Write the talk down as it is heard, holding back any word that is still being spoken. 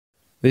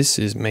This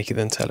is Make It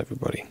Then Tell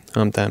Everybody.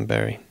 I'm Dan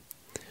Berry.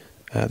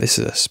 This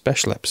is a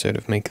special episode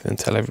of Make It Then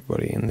Tell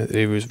Everybody in that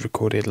it was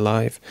recorded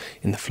live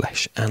in the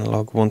flesh,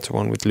 analogue,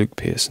 one-to-one with Luke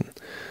Pearson.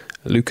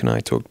 Luke and I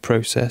talked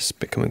process,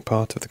 becoming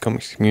part of the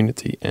comics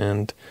community,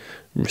 and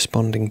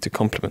responding to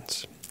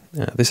compliments.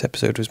 This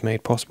episode was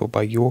made possible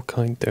by your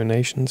kind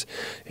donations.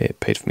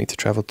 It paid for me to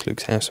travel to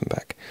Luke's house and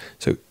back.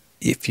 So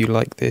if you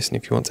like this and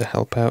if you want to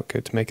help out, go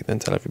to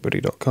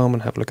makeitthenthelleverybody.com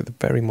and have a look at the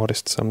very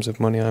modest sums of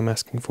money I'm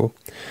asking for.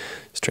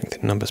 Strength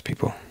in numbers,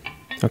 people.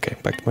 Okay,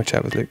 back to my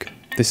chat with Luke.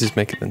 This is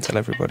Make It Then Tell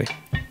Everybody.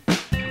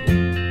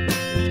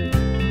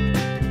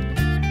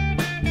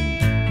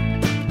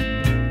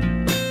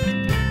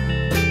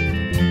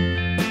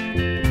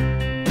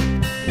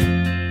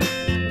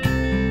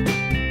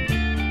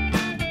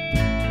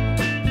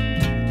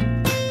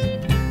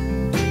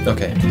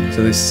 Okay,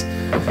 so this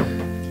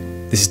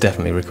is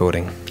definitely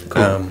recording.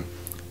 Cool.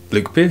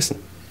 Luke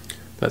Pearson.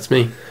 That's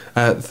me.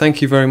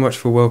 Thank you very much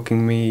for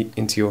welcoming me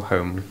into your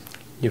home.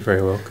 You're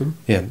very welcome.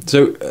 Yeah,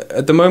 so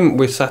at the moment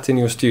we're sat in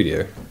your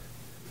studio.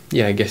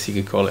 Yeah, I guess you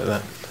could call it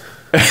that.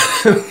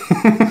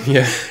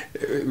 Yeah.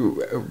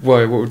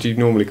 Why? What would you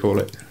normally call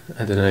it?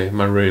 I don't know,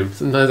 my room.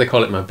 Sometimes I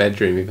call it my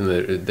bedroom, even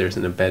though there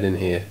isn't a bed in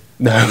here.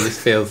 No. This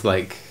feels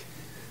like,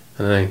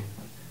 I don't know,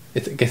 I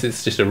guess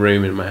it's just a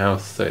room in my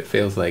house, so it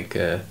feels like...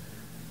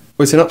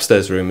 Well, it's an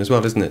upstairs room as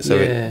well, isn't it? So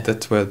yeah.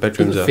 That's where the It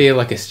bedrooms doesn't are. feel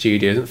like a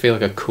studio. It doesn't feel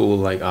like a cool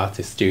like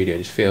artist studio. It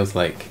just feels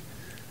like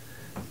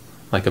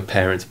a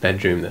parent's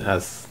bedroom that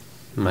has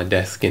my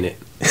desk in it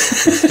and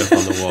stuff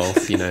on the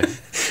walls, you know.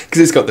 Because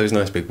it's got those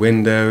nice big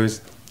windows.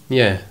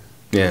 Yeah.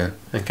 Yeah.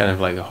 And kind of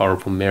like a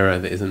horrible mirror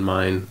that isn't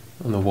mine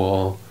on the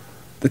wall.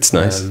 That's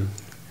nice.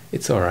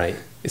 It's alright.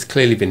 It's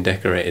clearly been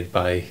decorated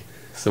by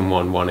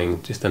someone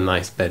wanting just a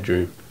nice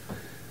bedroom.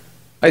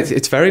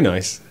 It's very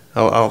nice.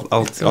 I'll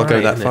go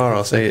alright, that isn't far. it? I'll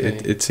It's say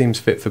okay. it seems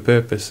fit for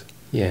purpose.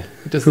 Yeah,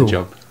 it does Cool. the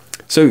job.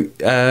 So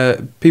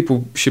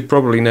people should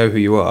probably know who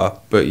you are,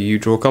 but you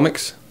draw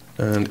comics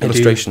and I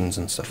illustrations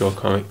and stuff. Draw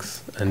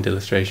comics and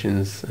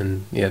illustrations,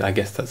 and yeah, I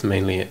guess that's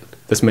mainly it.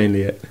 That's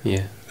mainly it.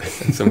 Yeah,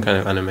 and some kind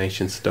of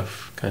animation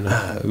stuff, kind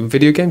of.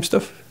 Video game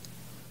stuff.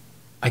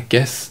 I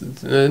guess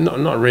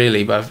not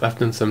really, but I've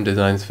done some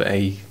designs for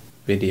a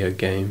video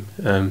game.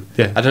 Yeah.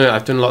 I don't know.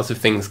 I've done lots of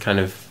things,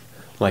 kind of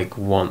like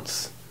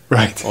once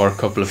Right. or a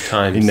couple of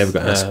times. You never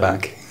got asked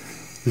back.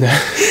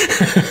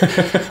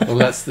 Well,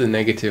 that's the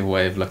negative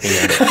way of looking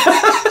at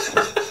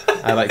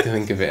it. I like to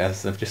think of it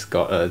as I've just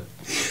got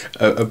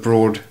A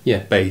broad yeah,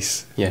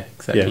 base. yeah,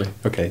 exactly. Yeah.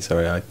 Okay,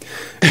 sorry.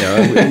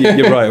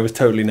 You're right. I was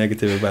totally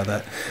negative about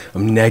that.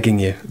 I'm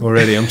negging you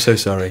already. I'm so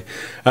sorry.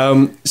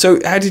 So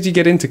how did you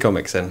get into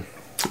comics then?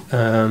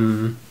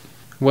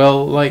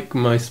 Well, like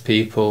most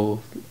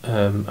people,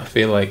 I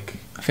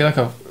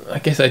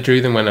guess I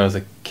drew them when I was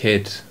a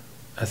kid.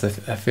 As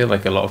I feel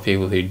like a lot of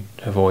people who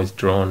have always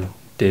drawn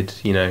did,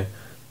 you know.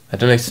 I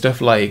don't know,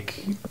 stuff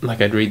like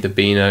I'd read the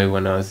Beano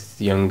when I was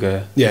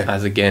younger. Yeah.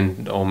 As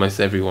again, almost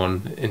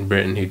everyone in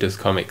Britain who does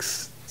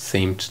comics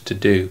seemed to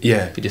do.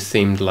 Yeah. It just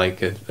seemed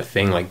like a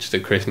thing. Like just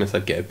at Christmas,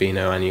 I'd get a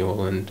Beano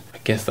annual, and I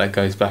guess that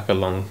goes back a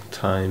long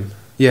time.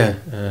 Yeah.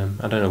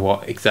 I don't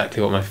know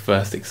exactly what my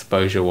first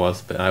exposure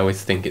was, but I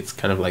always think it's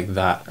kind of like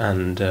that.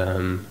 And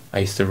I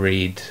used to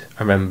read.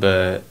 I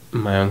remember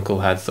my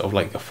uncle had sort of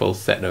like a full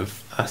set of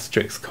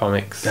Asterix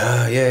comics.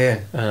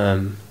 Yeah.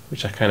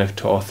 Which I kind of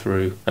tore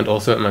through. And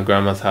also at my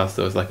grandma's house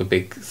there was like a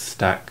big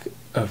stack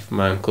of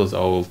my uncle's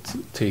old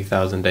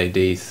 2000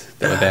 ADs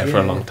that were there for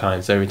a long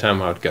time. So every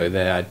time I would go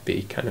there, I'd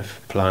be kind of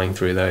ploughing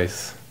through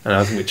those,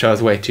 which I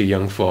was way too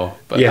young for.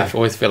 But Yeah. I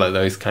always feel like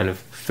those kind of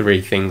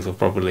three things were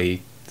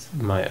probably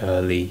my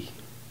early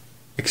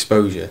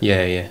Exposure.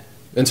 yeah.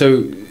 And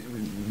so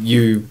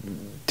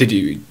did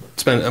you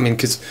spend? I mean,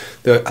 because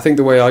I think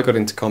the way I got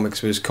into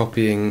comics was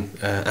copying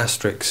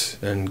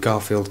Asterix and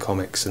Garfield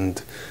comics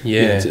and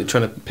trying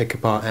to pick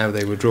apart how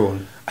they were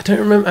drawn. I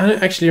don't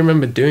actually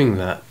remember doing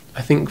that.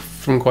 I think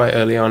from quite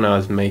early on I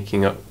was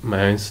making up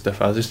my own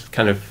stuff. I was just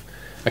kind of,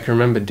 I can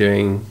remember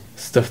doing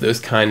stuff that was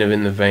kind of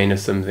in the vein of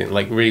something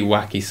like really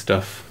wacky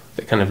stuff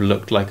that kind of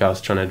looked like I was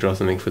trying to draw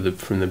something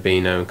from the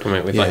Beano and come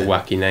up with like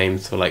wacky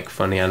names for like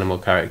funny animal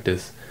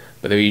characters,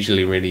 but they were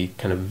usually really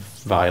kind of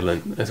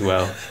violent as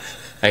well.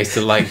 I used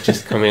to like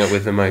just coming up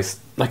with the most,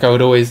 like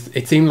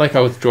it seemed like I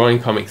was drawing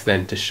comics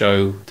then to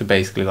show to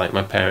basically like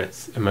my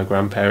parents and my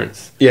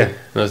grandparents. Yeah. And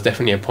there was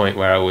definitely a point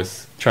where I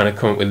was trying to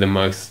come up with the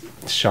most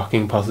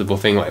shocking possible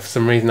thing. Like for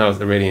some reason I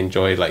really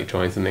enjoyed like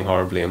drawing something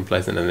horribly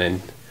unpleasant and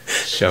then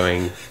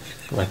showing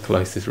my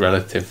closest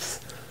relatives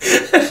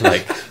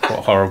like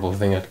what horrible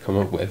thing I'd come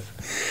up with.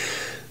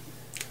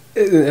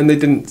 And they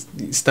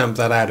didn't stamp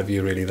that out of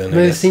you really then?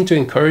 They seemed to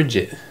encourage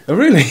it. Oh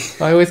really?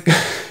 I always got,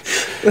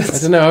 I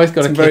don't know, I always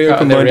got a kick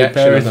out of their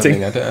reaction or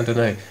something. I don't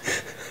know.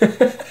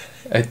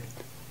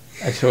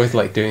 I just always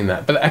liked doing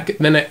that. But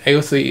then I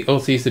also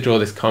used to draw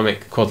this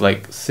comic called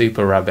like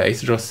Super Rabbit. I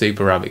used to draw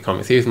Super Rabbit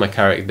comics. He was my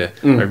character,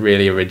 a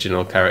really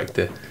original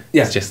character.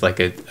 Yeah. It's just like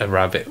a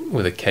rabbit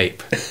with a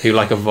cape who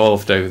like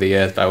evolved over the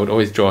years. But I would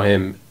always draw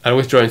him. I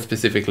always draw him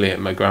specifically at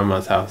my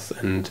grandma's house,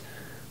 and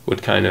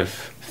would kind of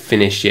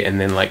finish it and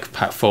then like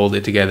fold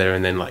it together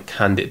and then like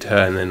hand it to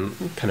her and then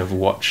kind of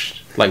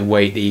watch, like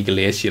wait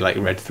eagerly as she like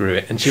read through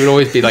it. And she would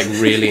always be like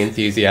really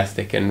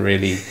enthusiastic and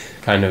really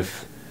kind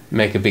of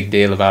make a big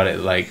deal about it.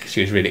 Like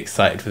she was really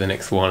excited for the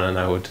next one, and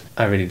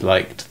I really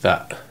liked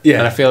that. Yeah.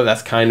 And I feel like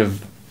that's kind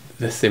of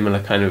the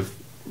similar kind of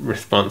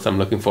response I'm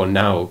looking for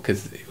now,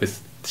 because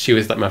she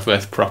was like my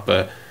first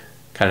proper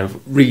kind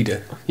of reader,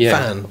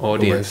 fan,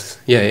 audience. almost.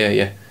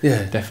 Yeah,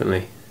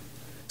 definitely.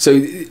 So are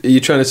you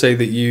trying to say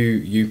that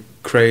you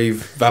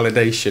crave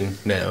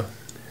validation now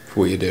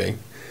for what you're doing?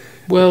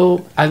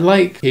 Well, I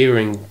like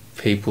hearing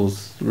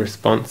people's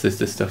responses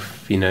to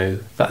stuff, you know.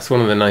 That's one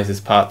of the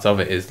nicest parts of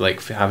it, is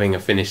like having a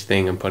finished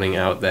thing and putting it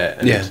out there,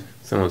 and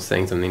someone's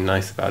saying something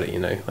nice about it, you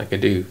know. Like I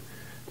do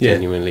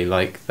genuinely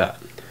like that.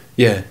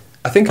 Yeah.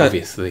 I think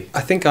obviously.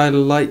 I think I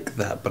like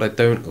that, but I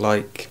don't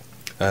like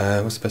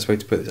what's the best way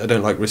to put this? I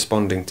don't like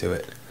responding to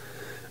it.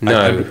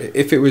 No.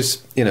 If it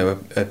was, you know,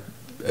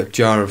 a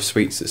jar of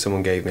sweets that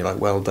someone gave me, like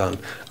well done,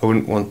 I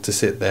wouldn't want to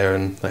sit there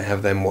and like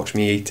have them watch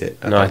me eat it.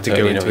 I'd like to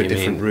go into a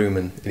different room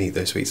and eat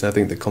those sweets. And I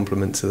think the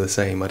compliments are the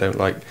same. I don't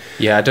like.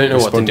 Yeah, I don't know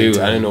what to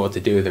do. I don't know what to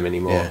do with them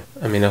anymore. Yeah.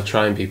 I mean, I'll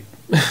try and be.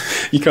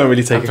 You can't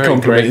really take a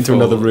compliment into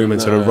another room and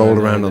sort of roll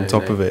around on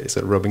top of it,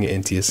 sort of rubbing it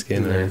into your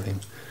skin and everything.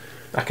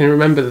 I can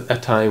remember a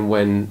time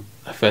when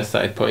I first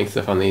started putting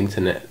stuff on the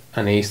internet,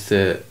 and I used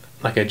to,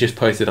 like, I just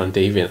posted on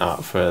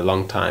DeviantArt for a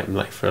long time,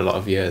 like for a lot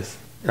of years.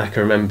 And I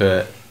can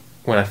remember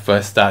when I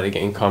first started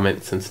getting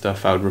comments and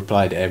stuff, I would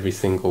reply to every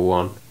single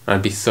one.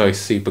 I'd be so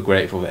super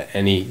grateful for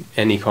any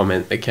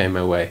comment that came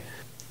my way.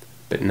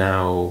 But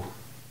now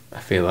I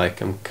feel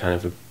like I'm kind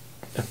of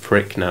a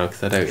prick now,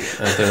 because I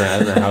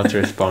don't know how to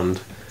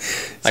respond.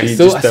 So I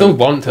still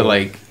want to,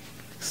 like,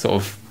 sort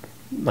of,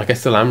 like, I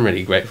still am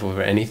really grateful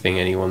for anything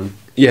anyone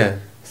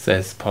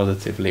says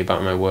positively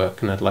about my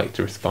work, and I'd like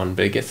to respond,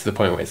 but it gets to the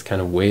point where it's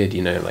kind of weird,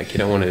 you know, like you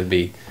don't want to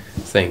be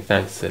saying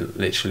thanks to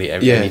literally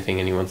anything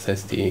anyone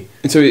says to you.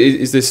 And so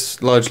is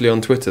this largely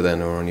on Twitter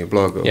then, or on your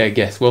blog? Or? Yeah, I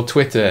guess. Well,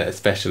 Twitter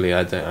especially,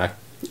 I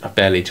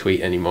barely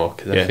tweet anymore,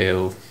 because I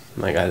feel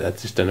like I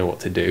just don't know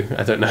what to do.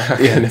 I don't know.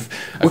 I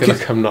feel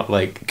like I'm not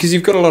like... Because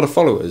you've got a lot of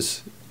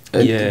followers.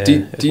 Do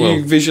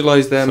you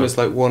visualise them as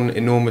like one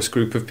enormous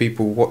group of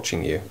people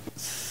watching you?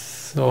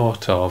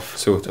 Sort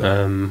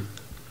of.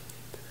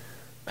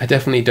 I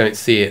definitely don't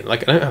see it.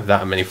 Like, I don't have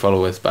that many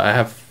followers, but I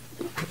have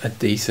a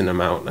decent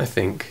amount, I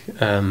think.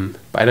 But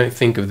I don't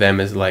think of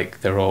them as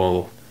like they're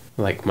all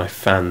like my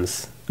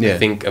fans. I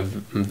think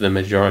of the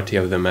majority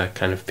of them are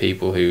kind of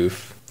people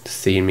who've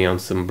seen me on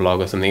some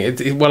blog or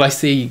something. Well, I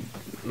see,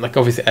 like,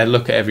 obviously I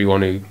look at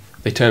everyone who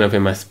they turn up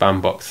in my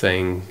spam box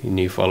saying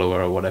new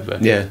follower or whatever.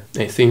 Yeah.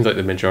 It seems like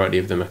the majority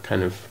of them are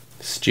kind of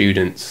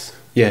students.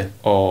 Yeah.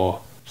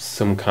 Or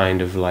some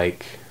kind of,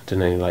 like, I don't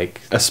know,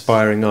 like...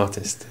 aspiring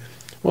artist.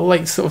 Well,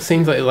 like, sort of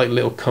seems like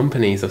little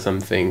companies or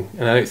something.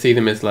 And I don't see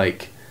them as,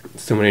 like,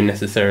 someone who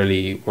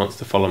necessarily wants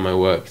to follow my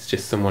work. It's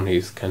just someone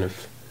who's kind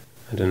of,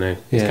 I don't know,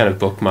 it's kind of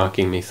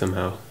bookmarking me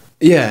somehow.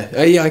 Yeah,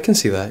 I can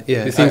see that,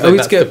 yeah. It seems like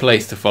that's the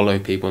place to follow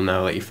people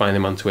now. Like, you find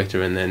them on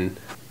Twitter and then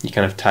you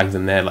kind of tag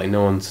them there. Like,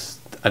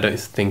 I don't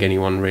think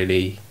anyone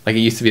really... Like, it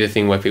used to be the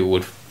thing where people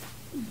would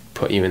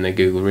put you in their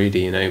Google Reader,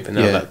 you know, but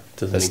now that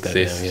doesn't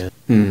exist.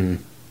 Now,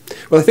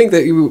 Well, I think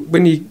that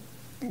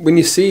when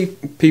you see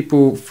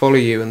people follow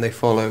you and they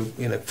follow,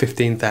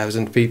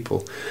 15,000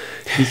 people,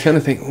 you kind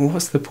of think, well,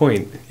 what's the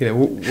point?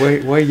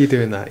 Why are you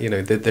doing that?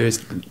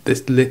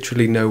 There's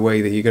literally no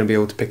way that you're going to be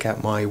able to pick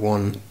out my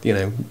one,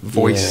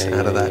 voice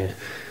out of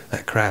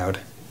that crowd.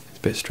 It's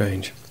a bit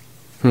strange.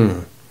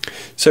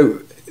 So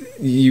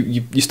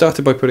you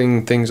started by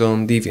putting things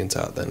on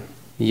DeviantArt then?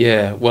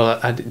 Yeah, well,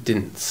 I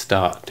didn't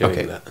start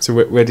doing that. So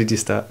where did you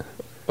start?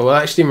 Well,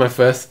 actually, my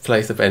first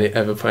place I've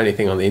ever put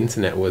anything on the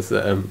internet was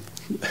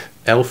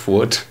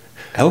Elfwood.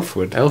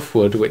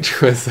 Elfwood,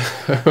 which was...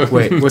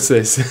 Wait, what's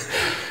this?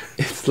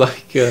 It's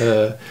like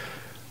a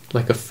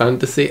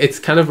fantasy. It's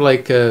kind of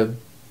like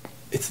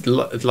it's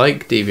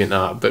like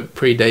DeviantArt, but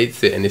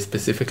predates it and is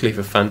specifically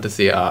for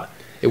fantasy art.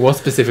 It was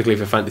specifically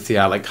for fantasy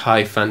art, like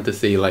high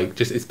fantasy, like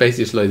it's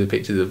basically just loads of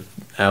pictures of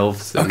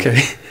elves and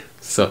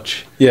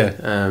such. Yeah.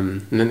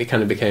 And then it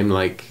kind of became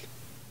like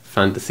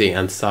fantasy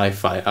and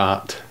sci-fi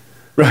art.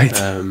 Right.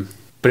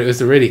 But it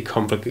was a really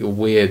complicated,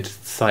 weird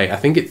site. I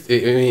think it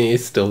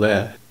is still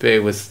there. But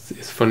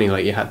it's funny,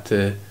 like you had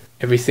to...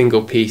 Every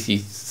single piece you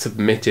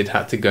submitted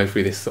had to go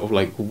through this sort of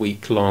like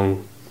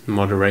week-long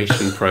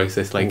moderation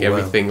process. Like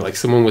everything, like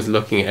someone was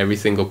looking at every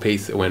single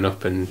piece that went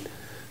up and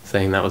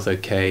saying that was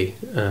okay.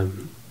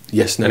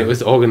 Yes, no. And it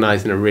was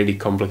organised in a really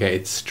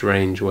complicated,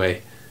 strange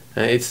way.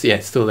 It's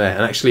still there.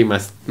 And actually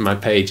my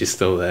page is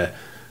still there.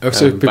 Oh,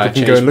 so people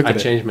can go and look at it?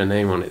 I changed my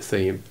name on it, so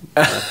you...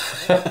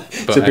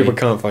 so people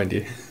can't find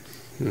you?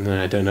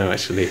 No, I don't know,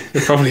 actually. I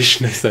probably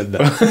shouldn't have said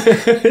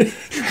that.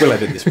 We'll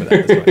edit this bit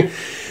out, that's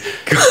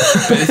fine.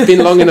 But it's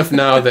been long enough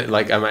now that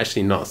like I'm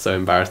actually not so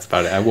embarrassed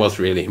about it. I was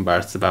really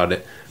embarrassed about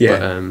it. Yeah.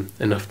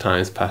 But enough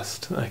time's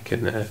passed. I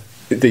can.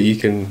 That you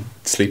can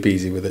sleep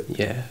easy with it.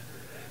 Yeah.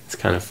 It's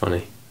kind of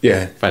funny.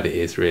 Yeah. In fact, it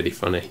is really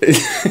funny.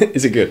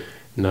 Is it good?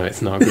 No,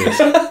 it's not good.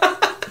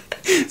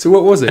 So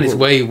what was it? And it's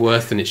way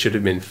worse than it should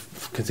have been,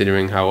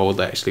 considering how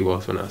old I actually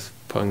was when I was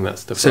putting that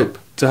stuff up.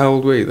 So how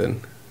old were you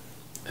then?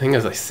 I think I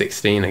was like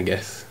 16, I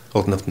guess.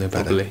 Old enough to know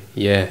better. Probably.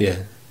 Yeah.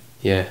 Yeah.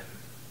 Yeah.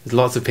 There's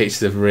lots of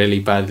pictures of really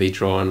badly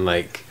drawn,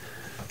 like,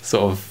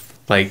 sort of,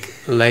 like,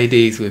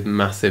 ladies with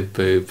massive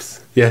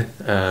boobs. Yeah.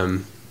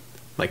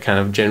 Like, kind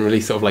of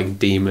generally sort of, like,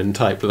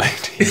 demon-type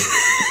ladies.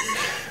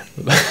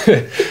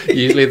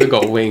 Usually they've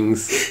got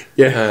wings.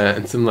 Yeah.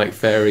 And some, like,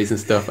 fairies and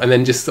stuff. And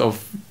then just sort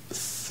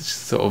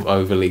of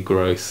overly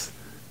gross.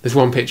 There's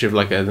one picture of,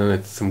 like,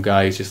 some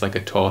guy who's just, like, a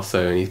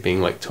torso, and he's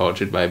being, like,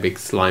 tortured by a big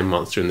slime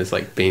monster, and there's,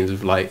 like, beams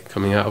of light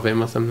coming out of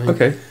him or something.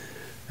 Okay.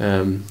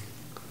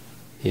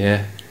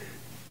 Yeah.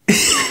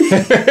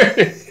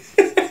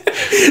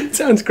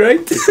 Sounds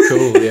great. It's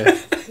cool, yeah.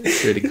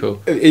 It's really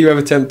cool. Are you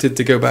ever tempted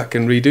to go back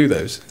and redo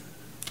those?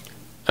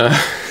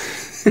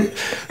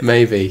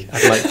 Maybe.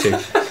 I'd like to.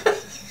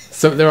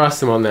 So there are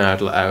some on there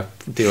I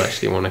do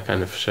actually want to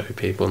kind of show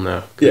people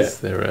now. Because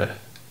they're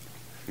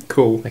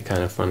cool. They're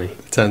kind of funny.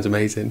 Sounds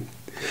amazing.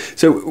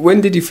 So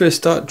when did you first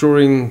start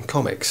drawing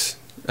comics?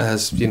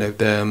 As you know,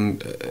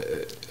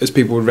 as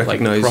people would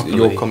recognise Like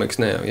your comics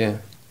now, yeah.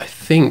 I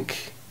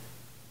think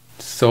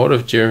sort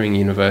of during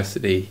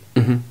university.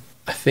 Mm-hmm.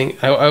 I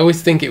think I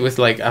always think it was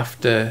like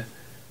after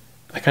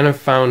I kind of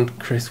found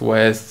Chris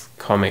Ware's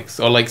comics,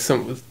 or like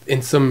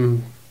in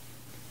some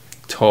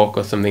talk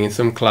or something in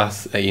some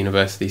class at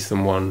university,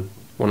 one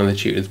of the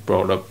tutors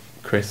brought up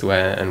Chris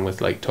Ware and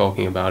was like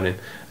talking about him,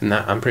 and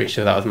that I'm pretty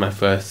sure that was my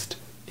first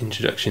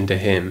introduction to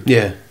him.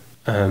 Yeah.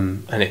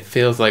 And it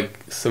feels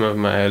like some of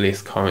my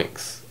earliest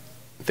comics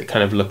that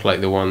kind of look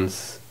like the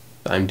ones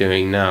that I'm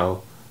doing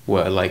now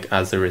were like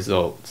as a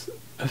result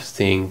of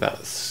seeing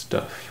that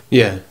stuff.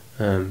 Yeah.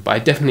 But I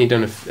definitely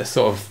done a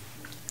sort of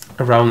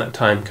around that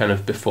time, kind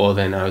of before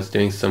then, I was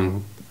doing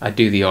I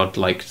do the odd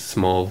like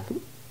small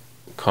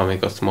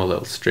comic or small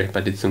little strip.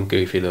 I did some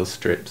goofy little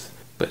strips,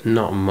 but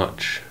not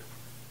much.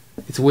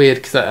 It's weird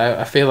because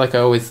I feel like I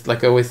always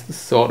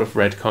sort of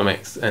read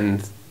comics,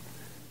 and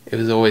it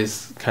was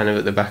always kind of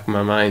at the back of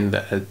my mind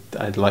that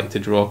I'd like to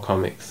draw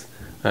comics.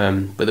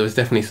 But there was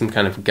definitely some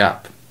kind of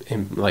gap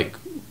in, like,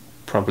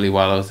 probably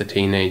while I was a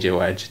teenager,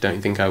 where I just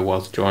don't think I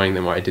was drawing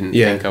them, or I didn't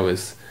think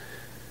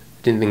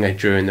I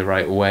drew in the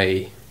right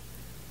way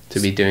to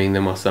be doing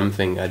them or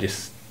something. It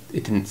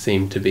didn't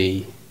seem to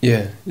be.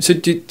 Yeah. So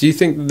do you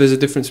think there's a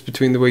difference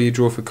between the way you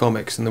draw for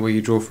comics and the way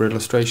you draw for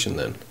illustration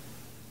then?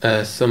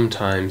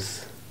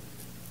 Sometimes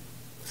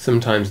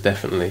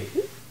definitely.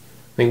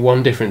 I think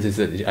one difference is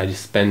that I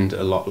just spend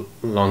a lot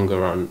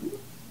longer on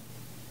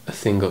a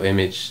single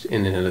image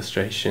in an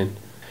illustration.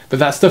 But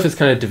that stuff has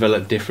kind of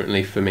developed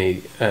differently for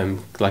me.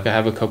 Like I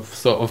have a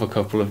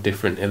couple of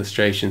different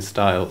illustration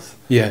styles.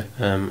 Yeah.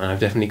 And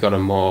I've definitely got a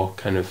more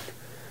kind of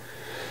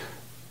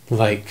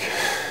like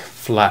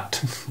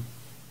flat,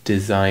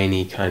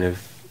 designy kind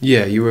of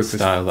you work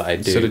style with that I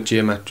do. Sort of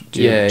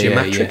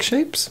geometric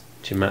shapes.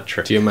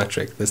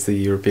 Geometric. That's the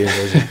European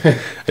version.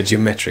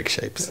 Geometric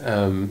shapes.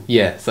 So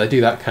I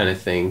do that kind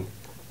of thing,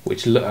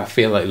 which I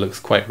feel like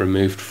looks quite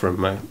removed from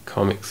my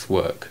comics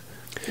work.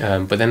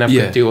 But then I've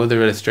got to do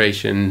other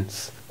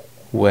illustrations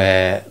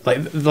where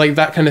like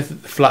that kind of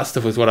flat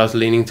stuff was what I was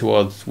leaning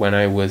towards when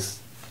I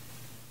was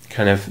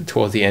kind of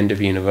towards the end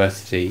of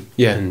university.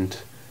 Yeah. And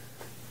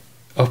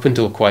up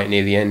until quite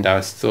near the end, I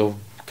was still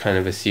kind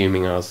of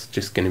assuming I was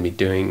just going to be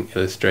doing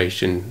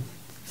illustration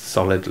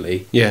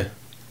solidly. Yeah.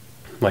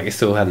 Like, it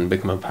still hadn't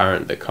become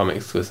apparent that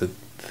comics was a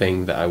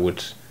thing that I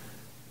would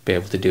be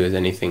able to do as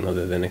anything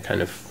other than a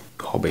kind of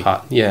hobby.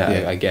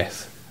 I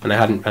guess. And I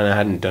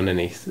hadn't done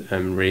any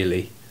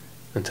really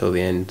until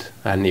the end.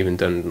 I hadn't even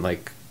done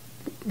like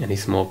any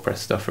small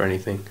press stuff or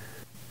anything.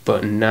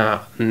 But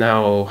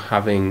now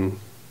having,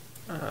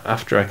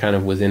 after I kind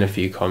of was in a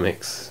few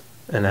comics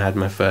and I had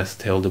my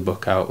first Hilda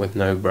book out with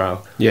No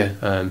Brow. Yeah.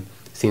 It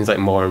seems like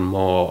more and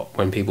more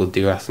when people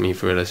do ask me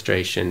for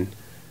illustration,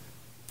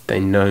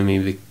 they know me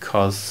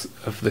because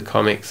of the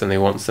comics, and they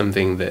want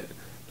something that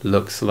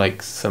looks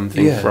like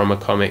something from a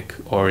comic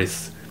or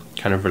is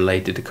kind of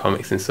related to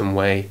comics in some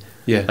way.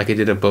 Yeah. Like I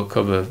did a book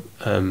cover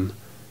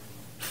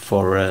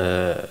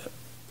for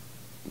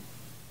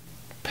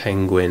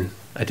Penguin.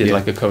 I did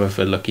like a cover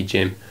for Lucky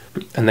Jim,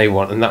 and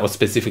that was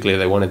specifically,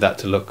 they wanted that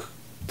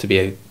to be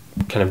a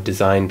kind of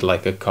designed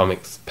like a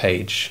comics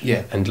page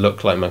and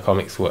look like my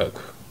comics work,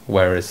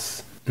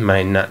 whereas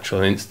my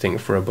natural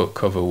instinct for a book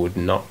cover would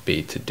not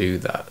be to do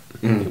that.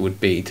 It would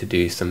be to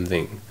do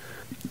something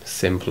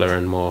simpler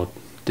and more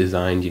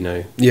designed,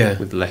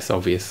 with less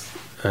obvious,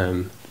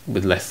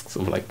 with less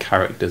sort of like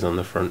characters on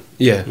the front.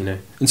 Yeah.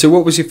 And so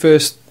what was your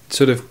first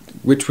sort of,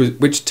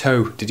 which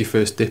toe did you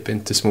first dip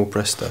into small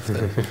press stuff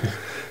then?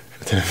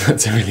 I don't know if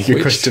that's a really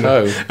good question.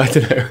 Toe? I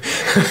don't know.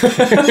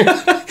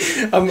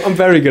 I'm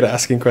very good at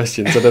asking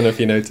questions. I don't know if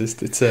you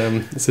noticed. It's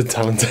a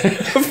talent I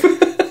have.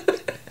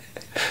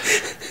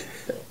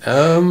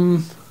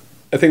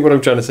 I think what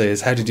I'm trying to say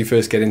is, how did you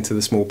first get into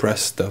the small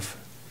press stuff?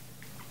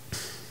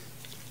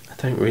 I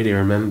don't really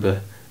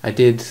remember. I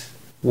did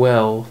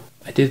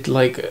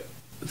like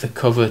the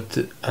cover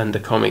and a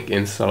comic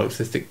in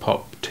Solipsistic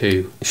Pop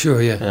 2.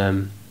 Sure, yeah.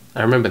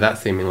 I remember that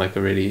seeming like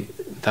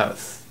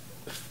that's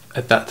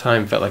at that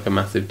time felt like a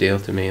massive deal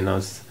to me, and I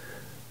was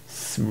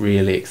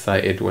really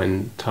excited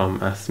when Tom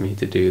asked me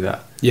to do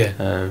that. Yeah.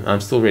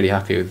 I'm still really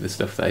happy with the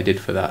stuff that I did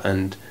for that,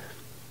 and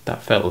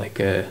that felt like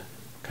a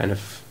kind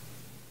of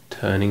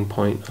turning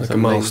point or like something. a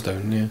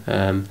milestone,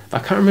 yeah. I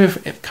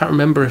can't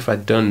remember if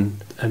I'd done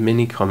a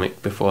mini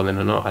comic before then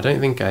or not. I don't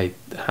think I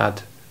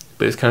had,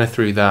 but it's kind of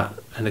through that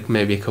and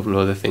maybe a couple of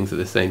other things at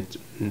the same,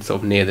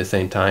 sort of near the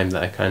same time,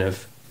 that I kind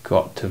of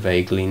got to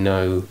vaguely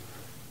know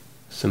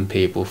some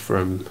people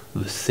from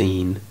the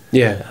scene.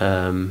 Yeah.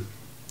 And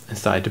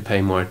started to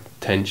pay more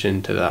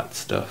attention to that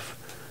stuff,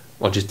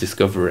 or just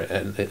discover it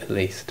at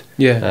least.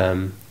 Yeah.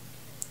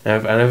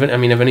 I've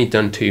only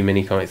done 2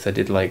 mini comics. I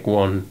did like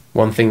one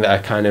thing that I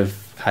kind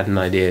of had an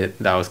idea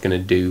that I was going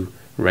to do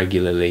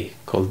regularly,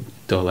 called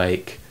Dull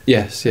Ache.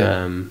 Yes,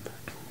 yeah.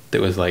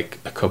 There was like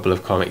a couple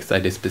of comics that I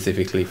did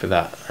specifically for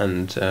that,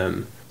 and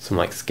some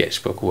like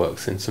sketchbook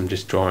works and some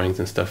just drawings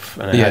and stuff.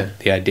 And I had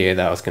the idea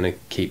that I was going to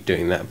keep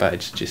doing that, but I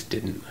just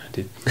didn't. I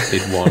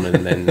did one,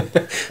 and then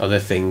other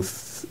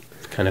things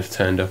kind of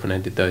turned up, and I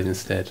did those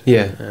instead.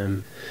 Yeah. I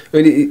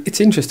mean,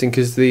 it's interesting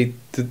because the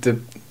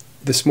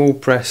small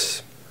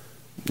press,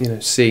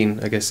 scene,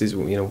 I guess, is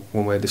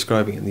one way of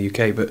describing it in the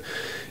UK. But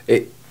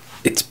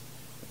it's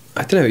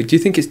I don't know. Do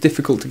you think it's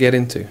difficult to get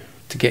into?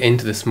 To get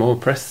into the small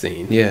press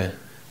scene? Yeah.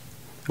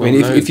 Well, I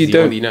mean, if you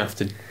don't have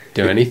to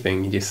do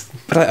anything. You just.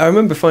 But I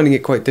remember finding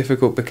it quite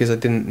difficult because I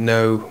didn't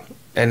know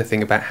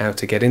anything about how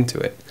to get into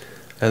it.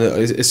 And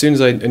as soon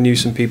as I knew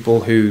some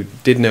people who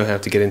did know how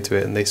to get into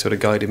it, and they sort of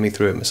guided me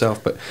through it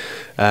myself. But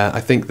I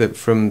think that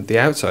from the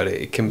outside,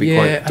 it can be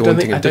quite daunting and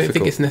difficult. I don't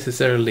think it's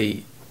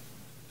necessarily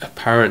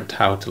apparent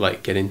how to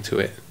like get into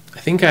it. I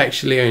think I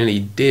actually only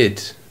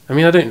did. I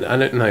mean, I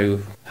don't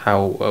know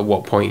how at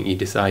what point you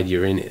decide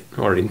you're in it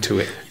or into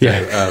it.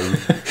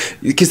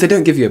 Because they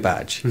don't give you a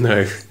badge.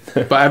 No,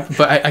 but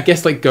I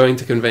guess like going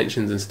to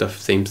conventions and stuff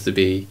seems to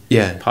be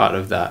part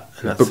of that,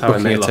 and that's how I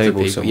met lots of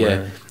people.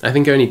 Somewhere. Yeah, I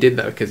think I only did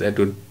that because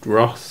Edward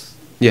Ross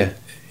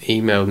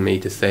emailed me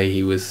to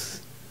say to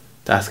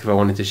ask if I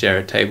wanted to share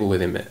a table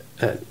with him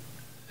at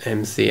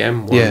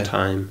MCM one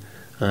time,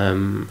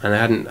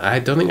 and I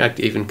don't think I'd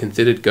even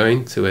considered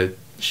going to a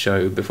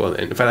show before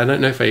then. In fact, I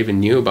don't know if I even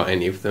knew about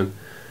any of them.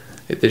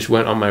 They just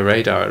weren't on my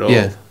radar at all.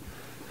 Yeah.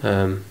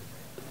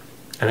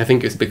 And I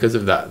think it's because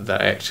of that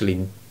I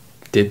actually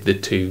did the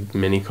 2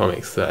 mini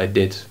comics that I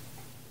did,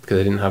 because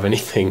I didn't have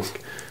anything.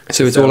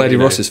 So it's all Eddie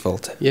Ross's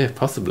fault? Yeah,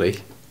 possibly.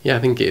 Yeah, I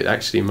think it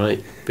actually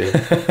might be.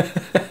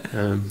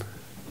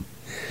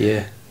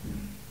 Yeah.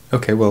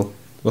 Okay, well,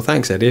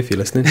 thanks, Eddie, if you're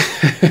listening.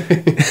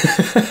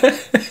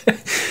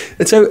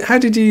 And so, how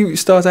did you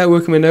start out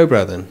working with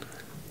Nobrow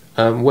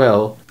then?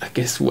 Well, I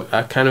guess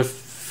I kind of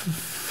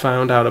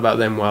found out about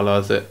them while I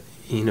was at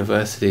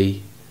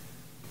university,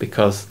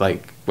 because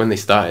like when they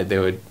started, they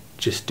were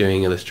just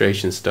doing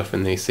illustration stuff,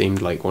 and they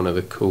seemed like one of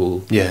the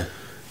cool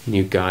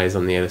new guys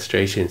on the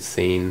illustration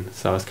scene.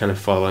 So I was kind of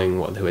following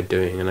what they were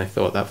doing, and I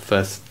thought that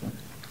first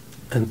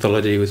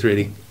anthology was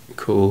really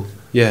cool.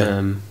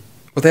 Yeah.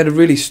 Well, they had a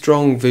really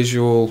strong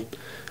visual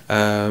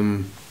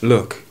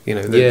look.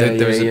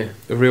 There was a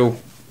real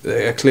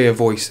clear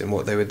voice in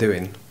what they were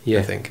doing. Yeah.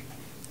 I think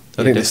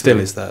there still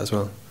is that as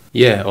well.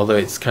 Yeah, although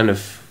it's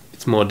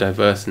more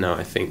diverse now,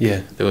 I think.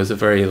 Yeah. There was a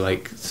very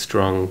like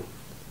strong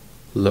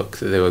look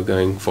that they were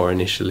going for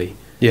initially.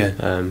 Yeah.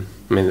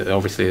 I mean,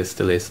 obviously there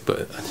still is,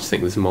 but I just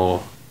think there's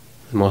more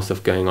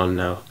stuff going on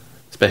now,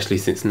 especially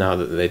since now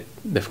that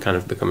they've kind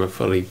of become a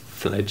fully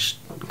fledged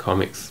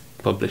comics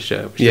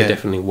publisher, which they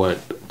definitely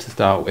weren't to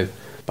start with.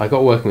 But I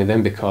got working with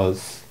them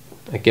because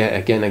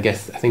again, I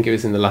guess I think it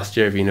was in the last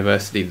year of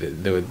university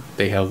that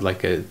they held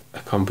like a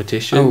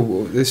competition.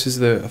 Oh, this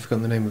is I've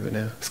forgotten the name of it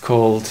now. It's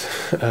called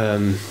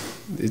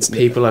it's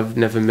People I've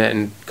Never Met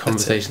and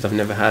Conversations I've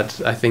Never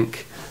Had, I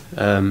think,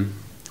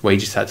 where you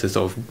just had to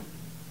sort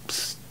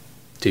of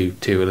do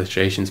 2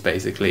 illustrations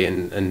basically,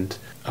 and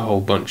a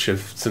whole bunch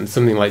of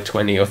something like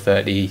 20 or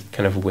 30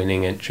 kind of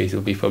winning entries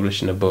will be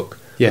published in a book.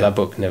 Yeah. That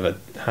book never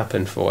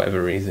happened for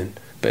whatever reason,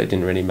 but it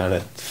didn't really matter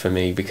for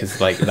me, because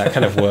like that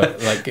kind of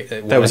work, like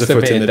when that was I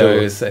submitted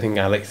those, I think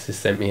Alex just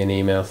sent me an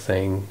email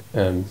saying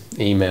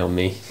email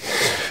me.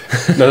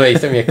 No, he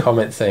sent me a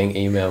comment saying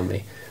email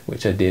me,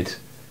 which I did,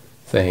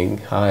 saying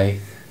hi.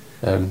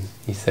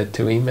 He said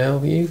to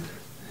email you.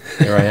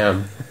 Here I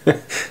am.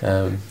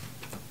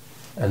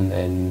 And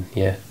then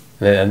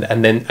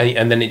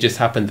and then it just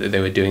happened that they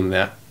were doing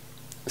that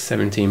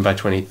 17 by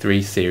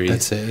 23 series.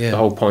 That's it, yeah. The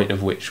whole point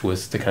of which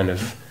was to kind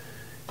of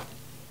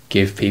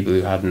give people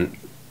who hadn't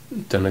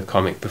done a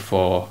comic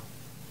before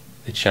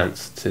the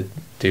chance to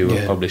do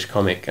a published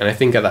comic. And I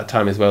think at that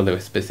time as well, they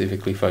were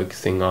specifically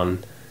focusing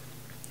on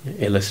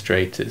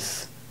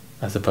illustrators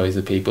as opposed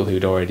to people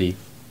who'd already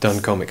Done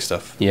comic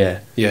stuff. yeah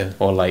Yeah.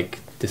 or like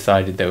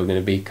decided they were going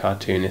to be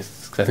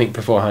cartoonists. Because I think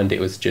beforehand it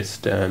was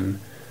just Ben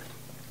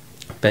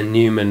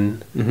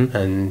Newman Mm-hmm.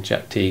 and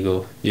Jack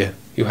Teagle, Yeah.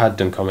 who had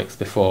done comics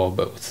before,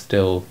 but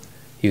still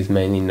he was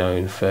mainly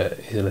known for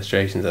his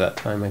illustrations at that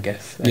time, I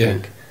guess. I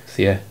think.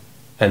 So yeah,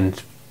 and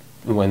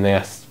when they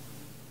asked,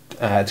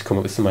 I had to come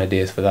up with some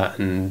ideas for that,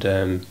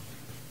 and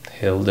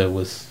Hilda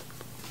was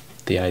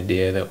the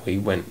idea that we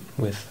went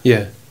with.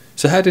 Yeah.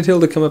 So how did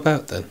Hilda come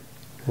about then?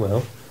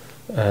 Well,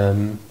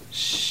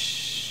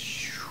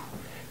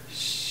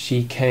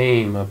 she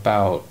came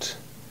about.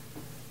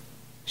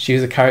 She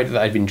was a character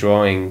that I'd been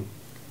drawing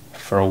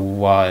for a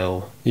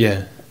while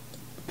Yeah.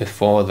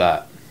 before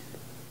that,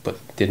 but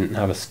didn't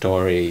have a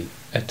story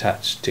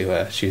attached to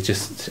her. She was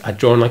just, I'd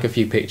drawn like a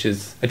few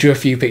pictures. I drew a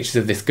few pictures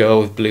of this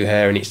girl with blue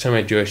hair, and each time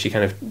I drew her, she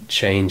kind of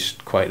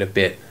changed quite a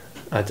bit.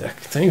 I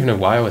don't even know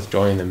why I was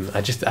drawing them.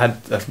 I just had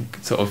a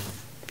sort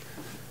of,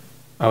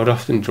 I would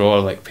often draw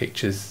like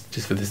pictures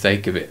just for the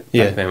sake of it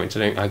Yeah. back then, which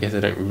I guess I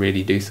don't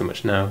really do so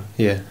much now.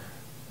 Yeah.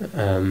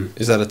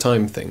 Is that a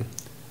time thing?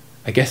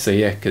 I guess so,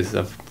 yeah, because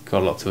I've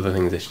got lots of other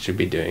things I should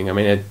be doing. I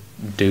mean, I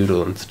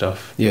doodle and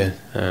stuff, Yeah.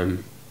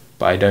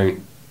 but I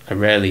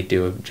rarely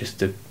do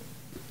just a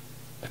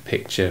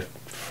picture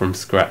from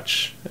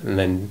scratch and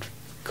then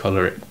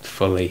colour it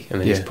fully and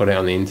then Yeah. just put it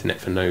on the internet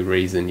for no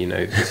reason, you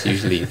know. It's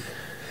usually at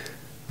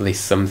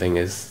least something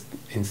has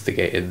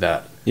instigated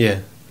that. Yeah.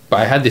 But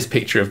I had this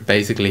picture of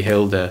basically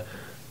Hilda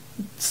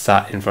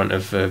sat in front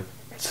of a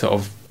sort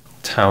of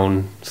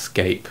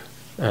townscape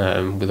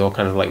with all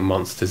kind of like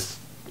monsters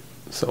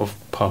sort of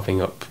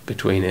popping up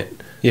between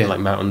it, Yeah. like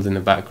mountains in the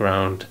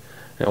background.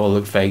 It all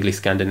looked vaguely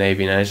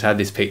Scandinavian. I just had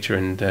this picture,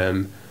 and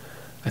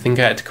I think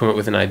I had to come up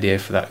with an idea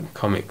for that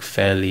comic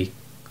fairly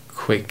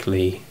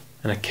quickly.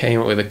 And I came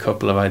up with a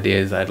couple of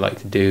ideas I'd like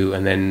to do,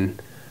 and then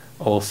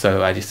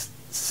also I just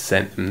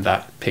sent them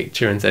that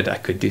picture and said I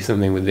could do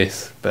something with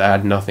this, but I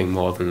had nothing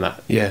more than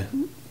that Yeah.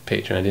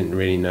 picture. I didn't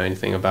really know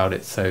anything about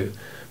it, so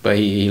but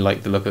he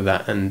liked the look of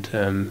that,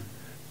 and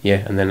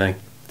yeah, and then I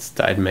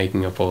started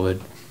making up all the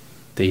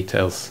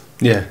details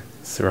Yeah.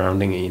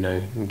 surrounding it, you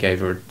know, and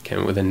came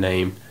up with a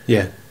name,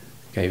 Yeah.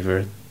 gave her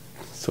a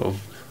sort of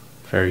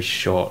very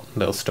short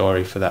little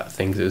story for that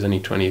thing, 'cause it was only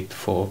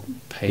 24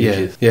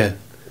 pages. Yeah. Yeah.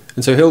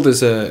 And so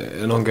Hilda's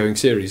an ongoing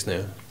series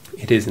now.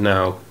 It is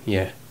now,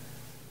 yeah,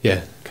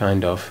 Yeah.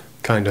 kind of.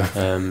 Kind of.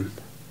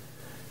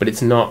 But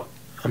it's not,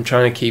 I'm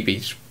trying to keep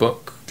each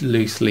book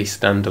loosely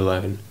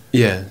standalone.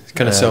 Yeah.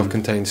 Kind of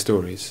self-contained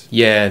stories.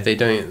 Yeah,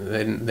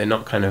 they're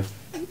not kind of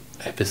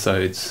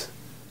episodes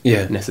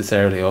Yeah.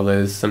 necessarily, although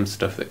there's some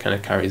stuff that kind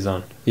of carries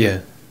on. Yeah.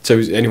 So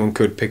anyone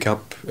could pick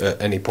up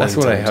at any point. That's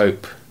what I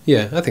hope.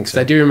 Yeah, I think So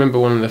so. I do remember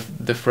one of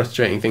the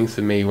frustrating things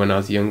for me when I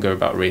was younger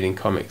about reading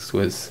comics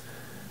was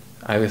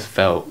I always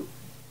felt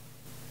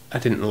I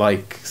didn't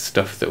like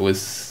stuff that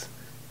was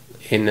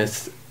in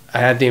this. I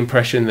had the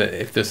impression that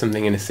if there's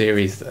something in a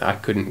series, I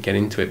couldn't get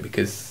into it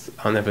because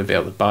I'll never be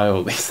able to buy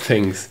all these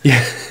things.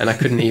 Yeah. And I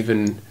couldn't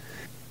even.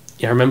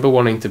 Yeah, I remember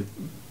wanting to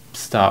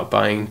start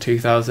buying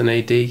 2000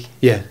 AD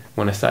Yeah.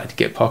 when I started to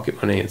get pocket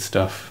money and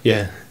stuff.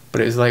 Yeah.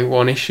 But it was like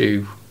one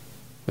issue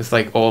was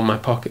like all my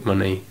pocket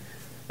money,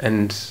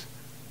 and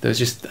there was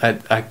just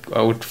I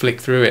would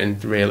flick through it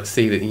and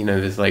see that, you know,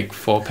 there's like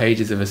 4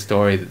 pages of a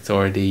story that's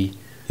already,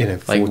 You know,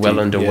 like 40, well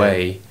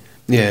underway.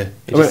 Yeah.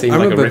 It just seemed like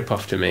a remember-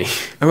 rip-off to me.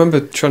 I remember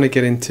trying to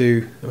get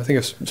into, I think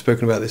I've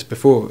spoken about this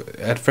before,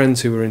 I had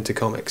friends who were into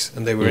comics,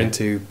 and they were Yeah.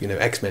 into, you know,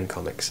 X-Men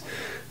comics,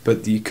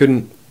 but you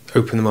couldn't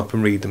open them up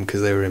and read them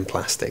because they were in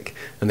plastic,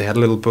 and they had a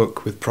little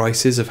book with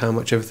prices of how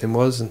much everything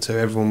was, and so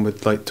everyone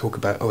would like talk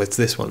about, oh, it's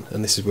this one,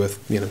 and this is worth,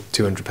 you know,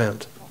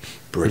 £200.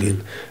 Brilliant.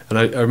 Mm-hmm.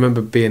 And I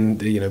remember being,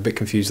 you know, a bit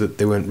confused that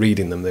they weren't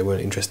reading them, they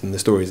weren't interested in the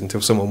stories until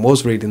someone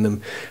was reading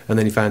them, and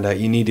then you found out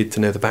you needed to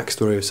know the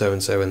backstory of so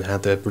and so and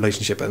had the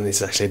relationship, and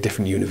it's actually a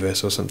different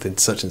universe or something,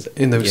 such and such.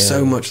 And there was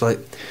so much like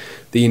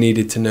that you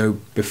needed to know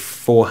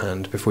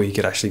beforehand before you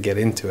could actually get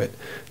into it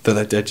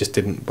that I just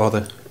didn't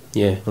bother.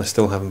 Yeah. And I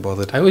still haven't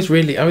bothered. I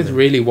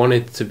really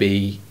wanted to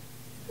be.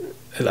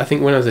 I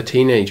think when I was a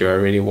teenager, I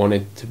really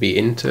wanted to be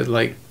into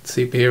like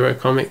superhero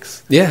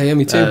comics. Yeah,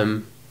 me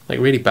too. Like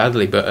really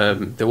badly,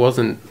 but there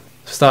wasn't.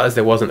 For starters,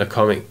 there wasn't a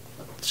comic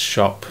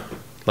shop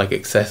like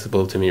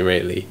accessible to me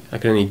really. I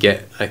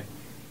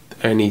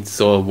only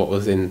saw what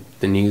was in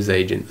the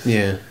newsagents.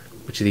 Yeah.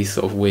 Which are these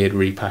sort of weird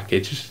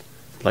repackaged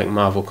like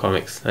Marvel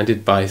comics. I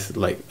did buy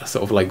I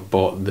sort of like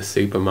bought the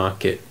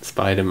supermarket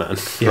Spider-Man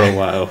for a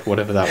while,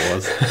 whatever that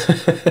was.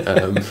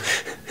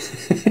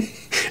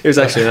 It was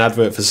actually an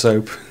advert for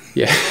soap.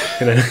 Yeah.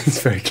 You know,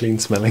 it's very clean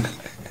smelling.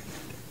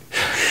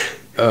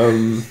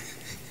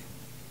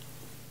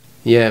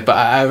 Yeah, but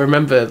I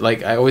remember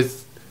like I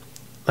always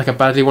I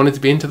badly wanted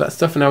to be into that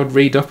stuff, and I would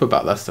read up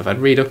about that stuff. I'd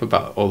read up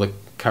about all the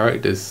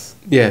characters.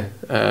 Yeah.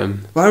 Well,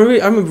 I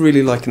remember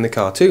really liking the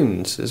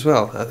cartoons as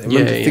well. I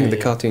remember thinking the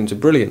cartoons are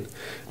brilliant.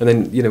 And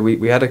then, you know,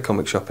 we had a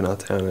comic shop in our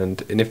town,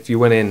 and if you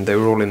went in, they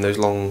were all in those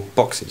long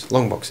boxes,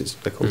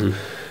 they're called.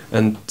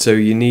 and so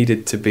you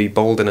needed to be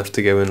bold enough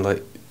to go and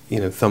like, you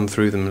know, thumb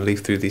through them and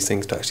leaf through these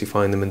things to actually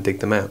find them and dig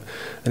them out.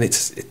 And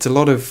it's a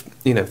lot of,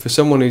 you know, for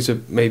someone who's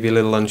maybe a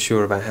little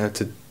unsure about how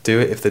to do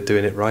it, if they're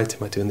doing it right,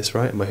 am I doing this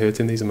right? Am I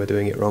hurting these? Am I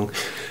doing it wrong?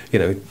 You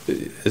know,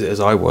 as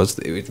I was,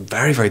 it was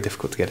very, very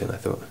difficult to get in, I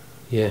thought.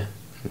 Yeah.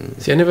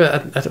 See,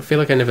 I feel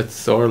like I never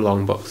saw a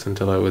long box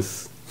until I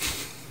was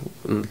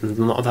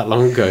not that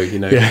long ago, you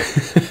know. Yeah.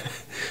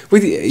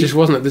 There just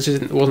wasn't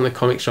a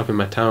comic shop in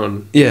my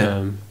town.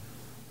 Yeah.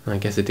 I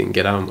guess it didn't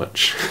get out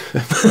much.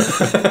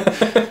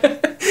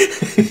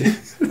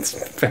 That's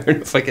fair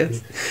enough, I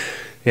guess.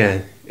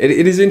 Yeah.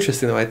 It is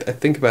interesting, though. I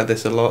think about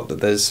this a lot,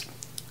 that there's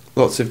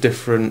lots of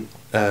different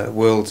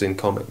worlds in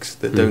comics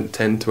that don't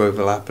tend to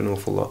overlap an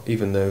awful lot,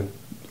 even though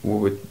what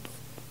we're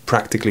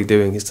practically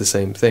doing is the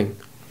same thing.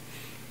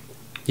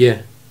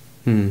 Yeah.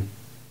 I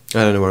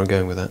don't know where I'm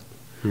going with that.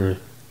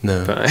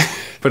 No.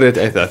 But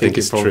I think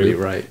it's probably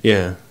true. Right.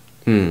 Yeah.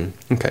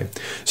 Okay.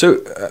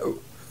 So,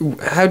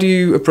 how do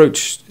you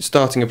approach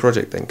starting a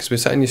project then? Because we're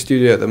sat in your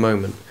studio at the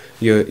moment,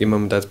 your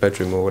mum and dad's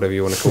bedroom or whatever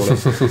you want to call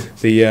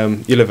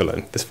it. You live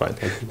alone. That's fine.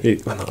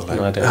 Well, not alone.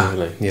 No, I don't live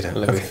alone. You don't. I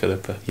live with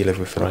Philippa. You live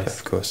with Philippa, Right.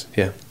 of course.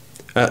 Yeah.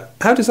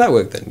 How does that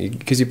work then?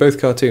 Because you're both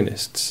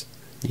cartoonists.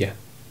 Yeah.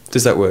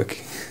 Does that work?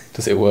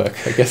 Does it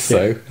work? I guess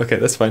so. Okay,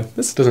 that's fine.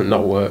 This doesn't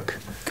not work.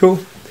 Cool.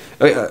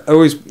 I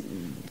always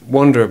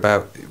wonder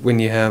about when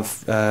you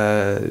have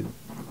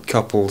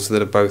couples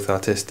that are both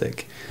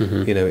artistic.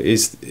 Mm-hmm. You know,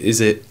 is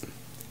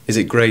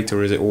it great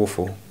or is it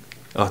awful,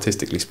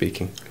 artistically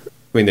speaking?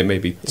 I mean, there may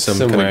be some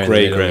kind Somewhere of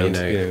grey in the middle, ground,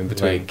 in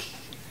between. Like,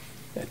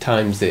 at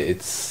times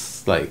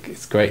it's like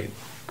it's great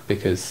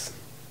because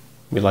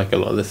we like a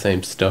lot of the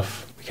same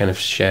stuff. We kind of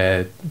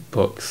share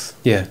books,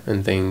 Yeah.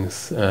 and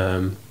things.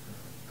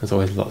 There's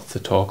always lots to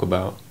talk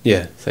about.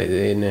 Yeah. So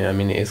I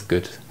mean, it is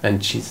good,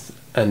 and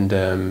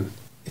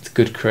it's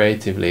good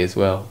creatively as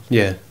well.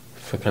 Yeah.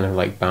 For kind of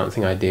like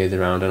bouncing ideas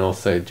around and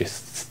also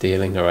just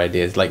stealing her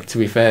ideas. Like, to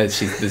be fair,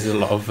 there's a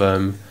lot of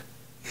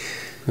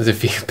there's a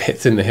few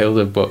bits in the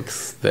Hilda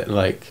books that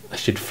like I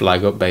should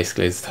flag up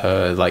basically as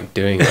her like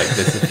doing. Like,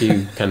 there's a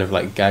few kind of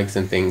like gags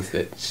and things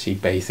that she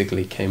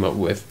basically came up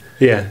with.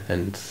 Yeah.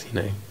 And you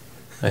know,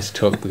 I just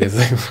took because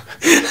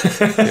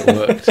it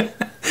worked.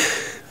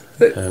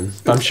 But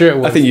I'm sure it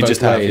works. I think you both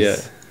just have, ways. yeah.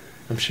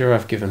 I'm sure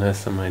I've given her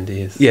some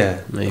ideas.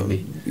 Yeah.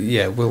 Maybe.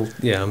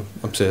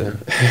 I'm certain.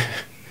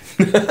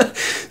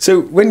 So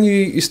when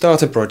you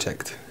start a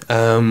project,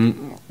 how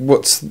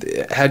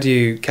do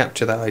you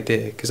capture that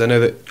idea? Because I know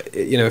that,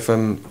 you know, if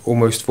I'm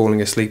almost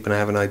falling asleep and I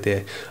have an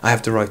idea, I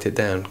have to write it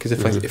down. Because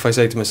if I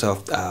say to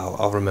myself,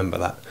 I'll remember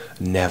that,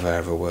 never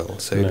ever will.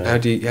 So No. how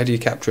do you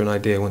capture an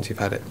idea once you've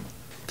had it?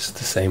 Just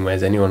the same way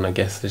as anyone, I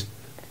guess. Just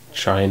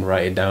try and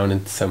write it down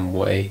in some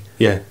way.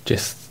 Yeah.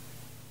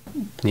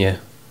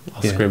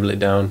 I'll scribble it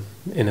down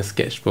in a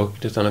sketchbook,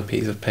 just on a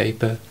piece of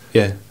paper.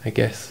 Yeah. I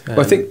guess.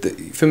 Well, I think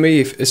that for me,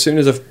 as soon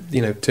as I've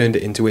turned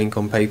it into ink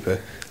on paper,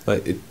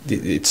 like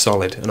it's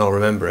solid and I'll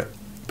remember it.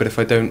 But if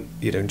I don't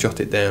jot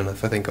it down,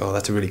 if I think, oh,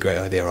 that's a really great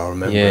idea, I'll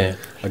remember it.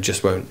 I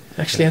just won't.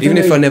 Actually, even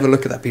if I never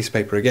look at that piece of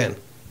paper again.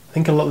 I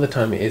think a lot of the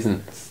time it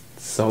isn't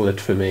solid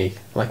for me.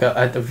 Like,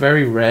 I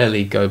very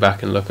rarely go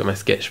back and look at my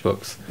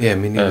sketchbooks. Yeah,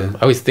 me neither.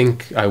 I always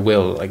think I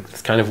will. Like,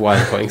 it's kind of why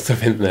I'm putting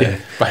stuff in there. Yeah.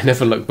 But I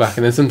never look back.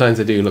 And then sometimes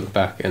I do look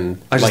back,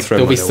 and I just like throw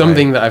there'll be mine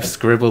something away. that I've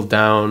scribbled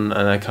down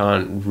and I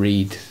can't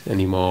read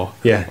anymore.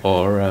 Yeah.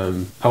 Or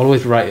I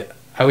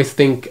always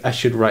think I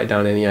should write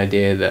down any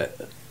idea that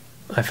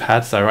I've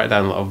had, so I write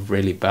down a lot of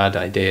really bad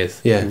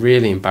ideas. Yeah.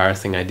 Really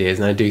embarrassing ideas,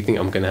 and I do think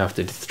I'm going to have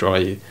to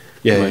destroy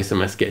most of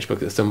my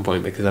sketchbooks at some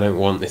point, because I don't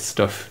want this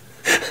stuff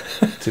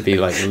to be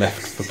like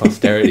left for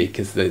posterity,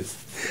 because it's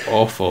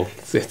awful.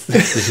 It's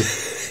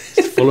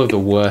just full of the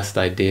worst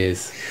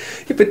ideas.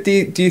 Yeah, but do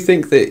you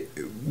think that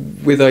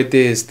with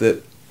ideas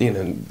that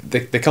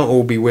they can't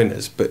all be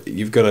winners, but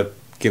you've got to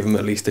give them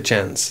at least a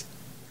chance?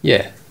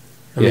 Yeah,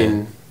 I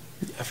mean,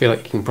 I feel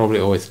like you can probably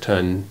always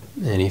turn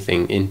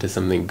anything into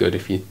something good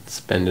if you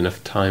spend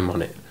enough time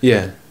on it.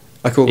 Yeah,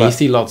 I call that. You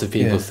see lots of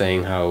people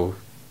saying how,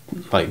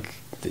 like,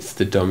 it's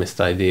the dumbest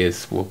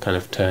ideas will kind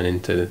of turn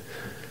into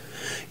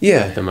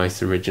the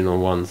most original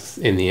ones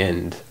in the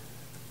end.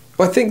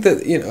 Well, I think that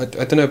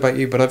I don't know about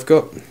you, but I've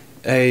got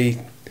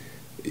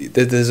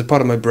there's a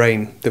part of my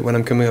brain that when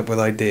I'm coming up with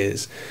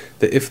ideas,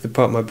 that if the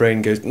part of my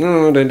brain goes,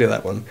 no, don't do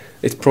that one,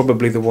 it's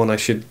probably the one I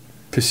should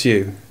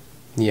pursue.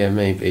 Yeah,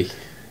 maybe.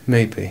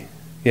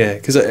 Yeah,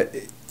 because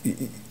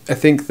I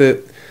think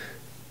that,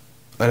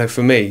 I know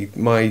for me,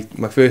 my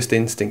first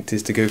instinct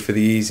is to go for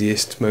the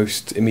easiest,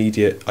 most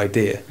immediate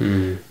idea,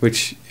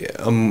 which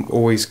I'm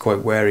always quite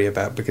wary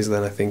about, because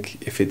then I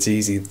think if it's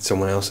easy,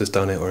 someone else has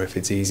done it, or if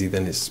it's easy,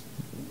 then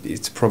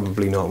it's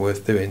probably not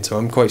worth doing. So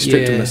I'm quite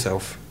strict with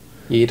myself.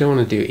 Yeah, you don't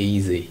want to do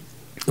easy.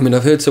 I mean,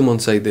 I've heard someone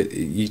say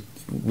that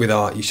with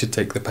art you should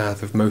take the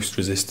path of most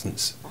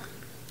resistance.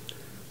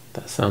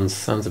 That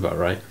sounds about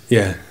right.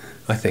 Yeah,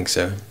 I think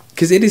so.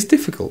 Because it is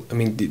difficult. I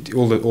mean,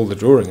 all the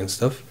drawing and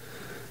stuff.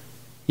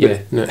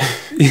 Yeah, no.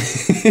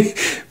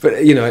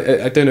 But you know,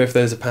 I don't know if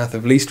there's a path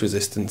of least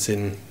resistance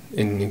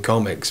in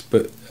comics,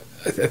 but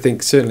I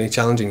think certainly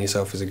challenging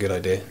yourself is a good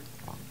idea.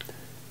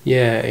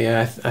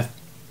 Yeah.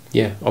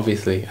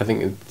 Obviously, I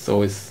think it's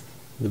always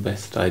the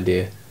best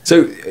idea.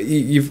 So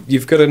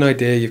you've got an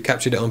idea, you've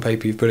captured it on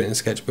paper, you've put it in a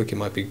sketchbook. It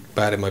might be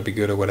bad, it might be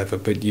good, or whatever.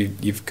 But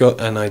you've got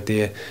an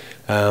idea.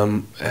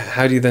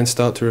 How do you then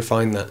start to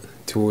refine that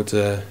towards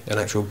an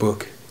actual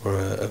book or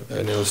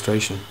an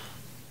illustration?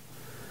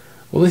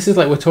 Well, this is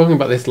like, we're talking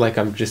about this like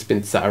I've just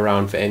been sat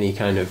around for any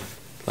kind of,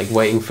 like,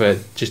 waiting for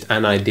just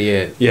an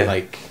idea,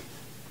 like,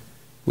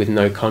 with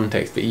no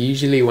context. But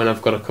usually when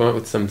I've got to come up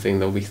with something,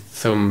 there's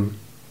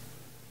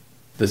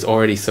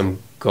already some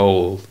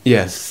goal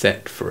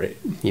set for it,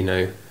 you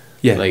know.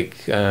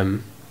 Like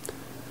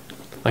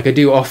I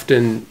do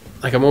often,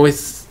 like, I'm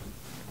always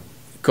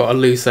got a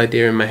loose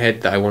idea in my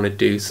head that I want to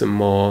do some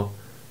more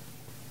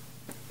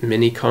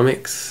mini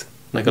comics,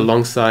 like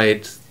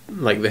alongside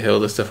like the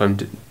Hilda stuff I'm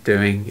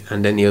doing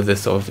and any other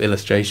sort of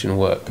illustration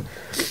work.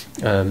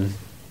 I'm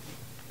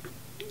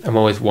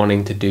always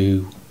wanting to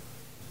do,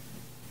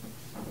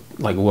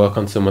 like, work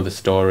on some other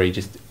story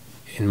just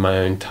in my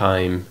own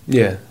time,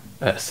 at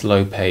a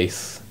slow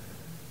pace,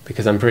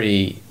 because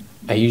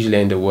I usually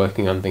end up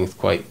working on things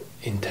quite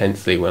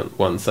intensely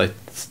once I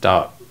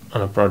start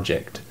on a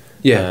project.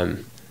 But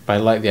I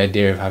like the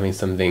idea of having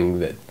something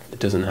that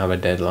doesn't have a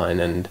deadline,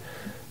 and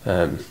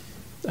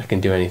I can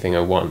do anything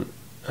I want.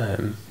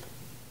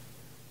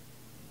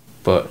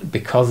 But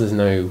because there's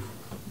no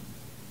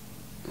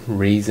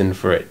reason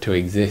for it to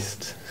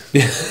exist, I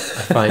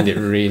find it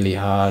really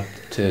hard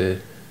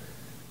to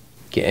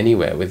get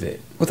anywhere with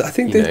it. Well, I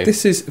think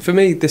this is, for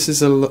me, this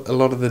is a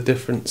lot of the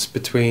difference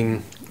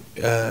between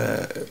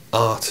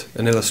art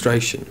and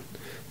illustration.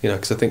 You know,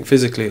 because I think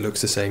physically it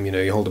looks the same. You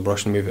know, you hold a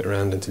brush and move it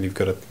around until you've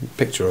got a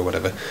picture or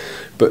whatever.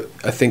 But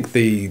I think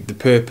the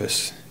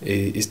purpose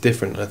is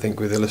different. I think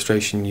with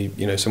illustration,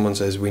 you know, someone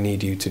says, we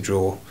need you to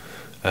draw,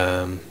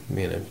 you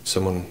know,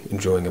 someone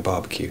enjoying a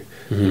barbecue.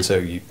 And so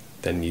you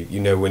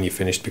know when you're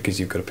finished because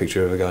you've got a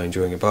picture of a guy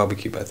enjoying a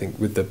barbecue. But I think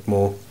with the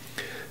more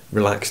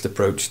relaxed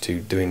approach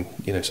to doing,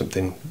 you know,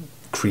 something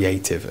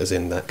creative, as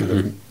in that kind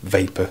of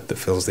vapor that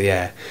fills the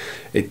air,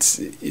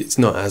 it's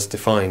not as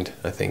defined,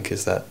 I think,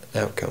 as that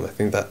outcome. I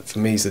think that for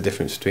me is the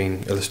difference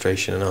between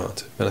illustration and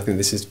art, and I think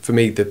this is for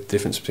me the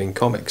difference between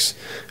comics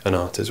and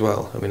art as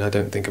well. I mean, I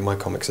don't think of my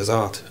comics as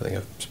art. I think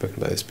I've spoken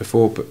about this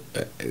before, but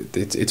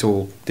it's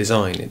all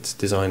design. It's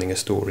designing a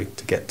story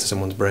to get to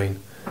someone's brain.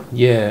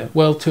 Yeah,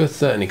 well, to a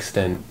certain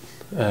extent.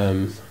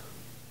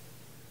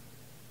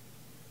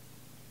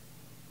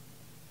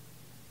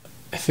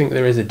 I think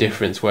there is a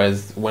difference,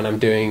 whereas when I'm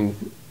doing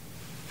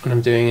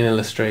an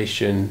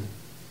illustration,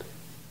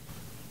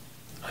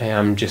 I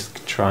am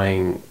just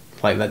trying,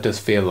 like, that does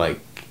feel like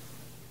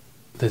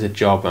there's a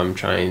job I'm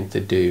trying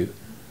to do,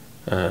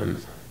 but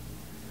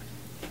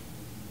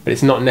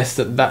it's not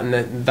necessarily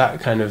that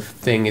kind of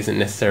thing isn't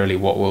necessarily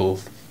what will,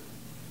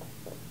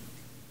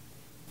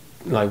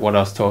 like what I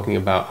was talking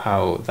about,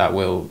 how that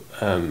will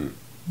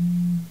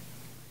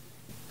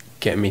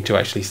get me to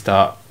actually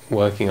start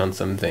working on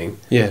something.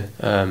 What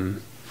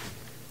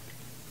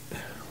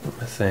am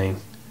I saying?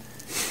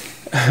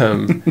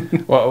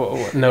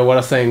 What I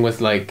was saying was,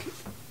 like,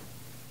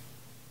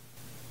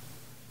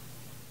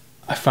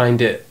 I find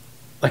it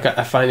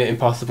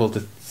impossible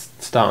to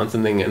start on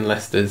something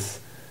unless there's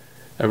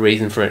a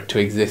reason for it to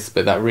exist,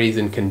 but that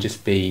reason can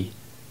just be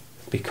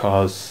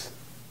because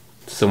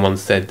someone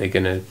said they're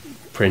gonna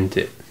print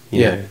it,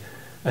 you know,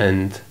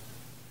 and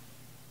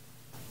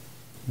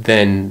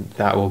then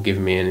that will give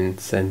me an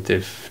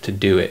incentive to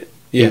do it,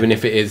 even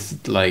if it is,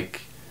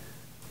 like,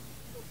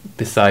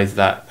 besides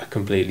that, a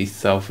completely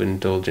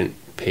self-indulgent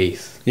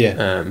piece,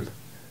 and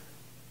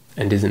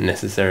isn't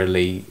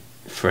necessarily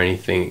for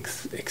anything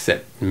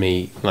except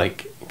me,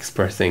 like,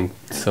 expressing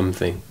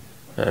something,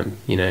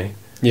 you know,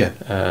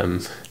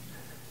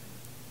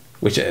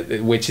 which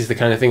is the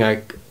kind of thing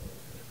I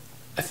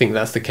think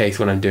that's the case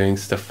when I'm doing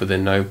stuff for the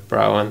No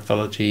Brow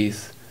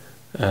anthologies.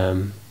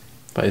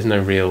 But there's no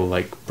real,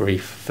 like,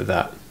 brief for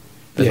that.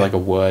 There's like a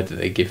word that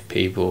they give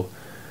people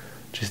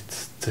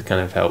just to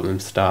kind of help them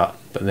start.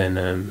 But then,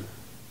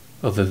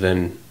 other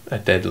than a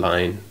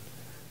deadline,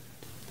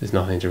 there's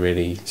nothing to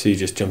really... So you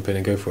just jump in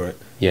and go for it?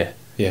 Yeah.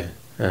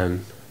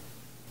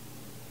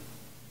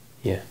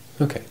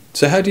 Okay.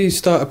 So how do you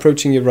start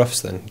approaching your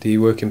roughs then? Do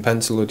you work in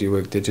pencil or do you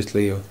work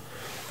digitally? Or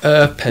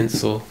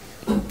pencil.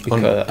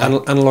 On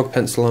analog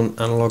pencil on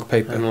analog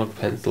paper? Analog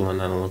pencil on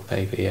analog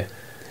paper, yeah.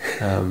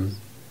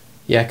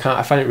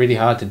 I find it really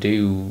hard to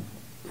do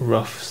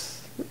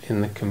roughs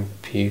in the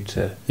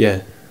computer.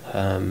 I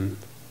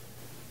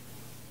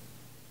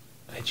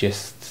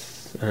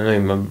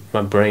don't know,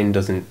 my brain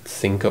doesn't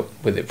sync up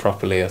with it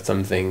properly or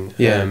something.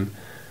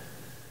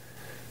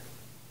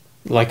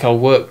 Like, I'll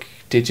work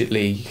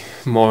digitally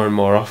more and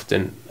more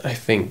often, I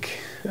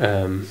think,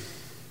 but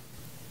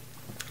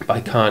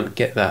I can't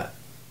get that,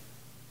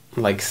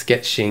 like,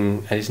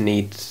 sketching. I just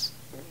need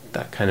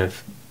that kind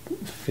of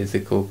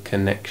physical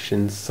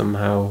connection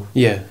somehow.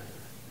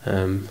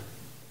 I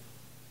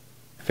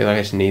feel like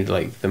I just need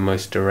like the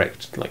most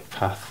direct like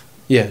path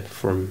Yeah.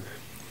 from.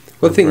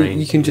 Well, I think brain,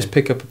 you can yeah. just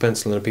pick up a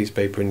pencil and a piece of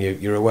paper and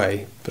you're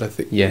away. But I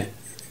think Yeah.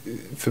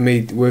 for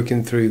me,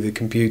 working through the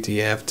computer,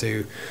 you have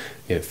to,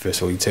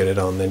 first of all, you turn it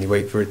on, then you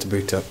wait for it to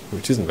boot up,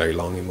 which isn't very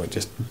long. It might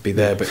just be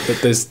there, but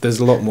there's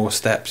a lot more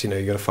steps. You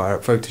got to fire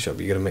up Photoshop.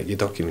 You got to make your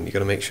document. You got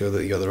to make sure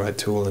that you got the right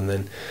tool, and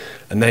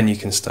then you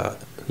can start.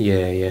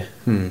 Yeah.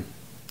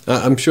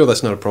 I'm sure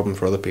that's not a problem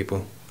for other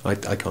people. I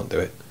can't do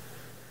it.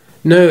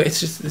 No, it's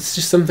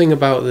just something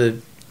about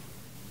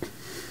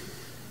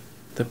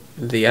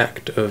the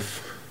act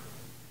of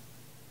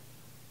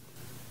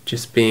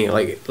just being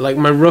like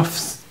my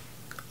roughs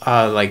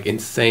are like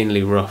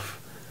insanely rough.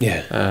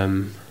 Yeah.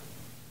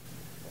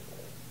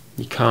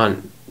 You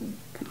can't,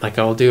 like,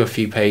 I'll do a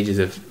few pages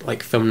of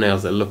like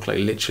thumbnails that look like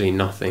literally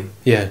nothing.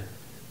 Yeah.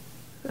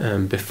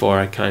 Before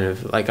I kind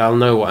of like, I'll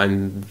know what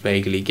I'm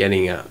vaguely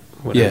getting at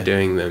when I'm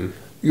doing them.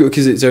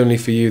 Because it's only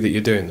for you that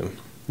you're doing them.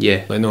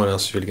 Yeah. Like no one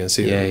else is really going to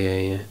see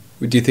them.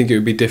 Yeah. Do you think it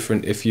would be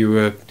different if you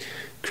were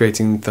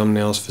creating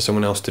thumbnails for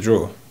someone else to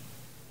draw?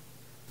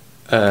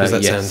 Because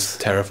that sounds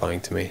terrifying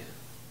to me.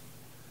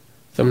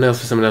 Thumbnails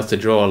for someone else to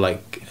draw,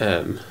 like,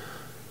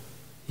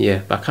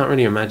 yeah, but I can't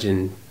really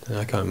imagine.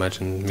 I can't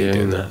imagine me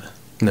doing that.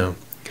 No.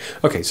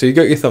 Okay, so you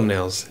got your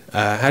thumbnails.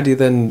 How do you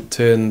then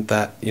turn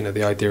that,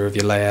 the idea of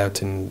your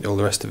layout and all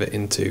the rest of it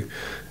into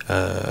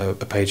a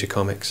page of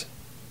comics?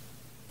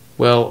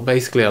 Well,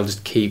 basically, I'll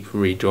just keep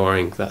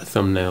redrawing that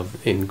thumbnail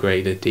in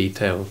greater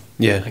detail.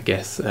 Yeah. I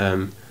guess.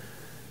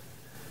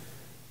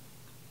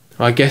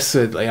 I guess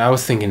like, I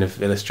was thinking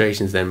of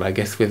illustrations then, but I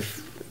guess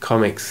with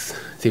comics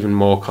it's even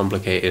more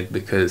complicated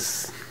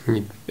because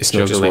It's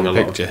you're not just juggling one a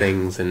lot picture. of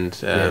things, and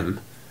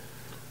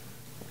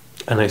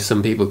I know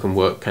some people can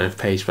work kind of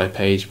page by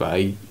page, but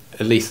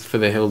at least for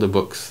the Hilda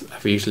books,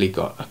 I've usually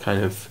got a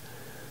kind of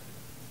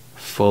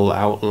full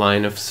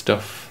outline of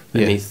stuff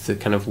that needs to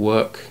kind of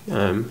work.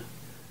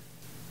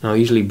 I'll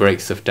usually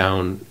break stuff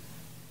down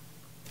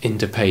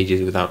into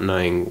pages without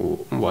knowing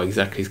what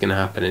exactly is going to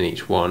happen in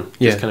each one.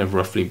 Yeah. Just kind of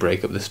roughly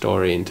break up the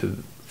story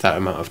into that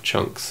amount of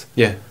chunks.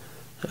 Yeah.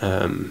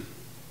 And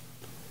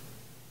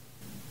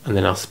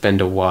then I'll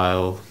spend a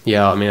while.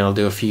 Yeah, I mean, I'll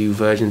do a few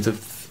versions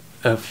of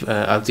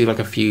I'll do like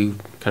a few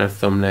kind of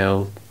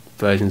thumbnail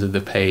versions of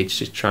the page,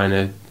 just trying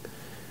to.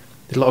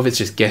 A lot of it's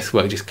just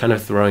guesswork, just kind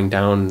of throwing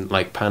down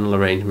like panel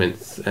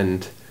arrangements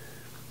and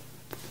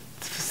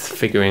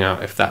figuring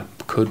out if that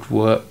could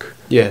work.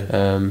 Yeah.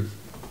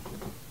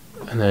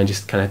 And then I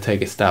just kind of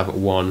take a stab at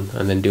one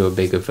and then do a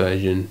bigger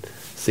version,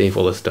 see if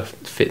all the stuff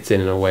fits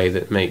in a way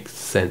that makes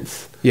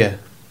sense. Yeah.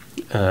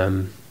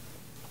 And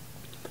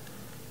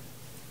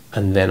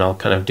then I'll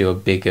kind of do a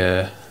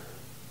bigger,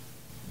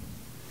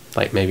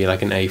 like maybe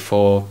like an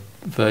A4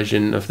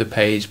 version of the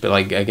page, but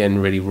like again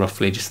really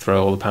roughly just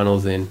throw all the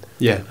panels in.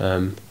 Yeah.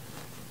 I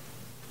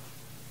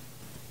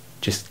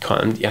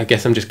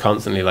guess I'm just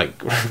constantly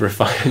like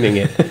refining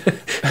it.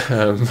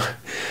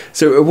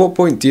 So at what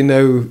point do you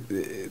know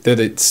that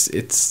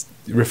it's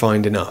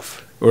refined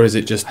enough, or is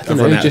it just I've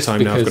run out of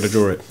time now, I've got to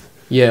draw it?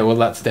 Yeah, well,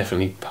 that's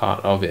definitely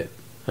part of it.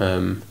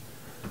 And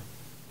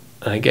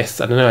I guess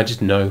I don't know. I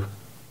just know.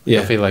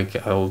 Yeah. I feel like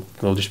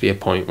there'll just be a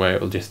point where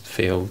it'll just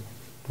feel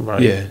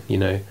right.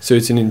 Yeah. So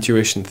it's an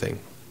intuition thing.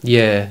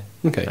 Yeah.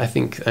 Okay. I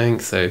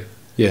think so.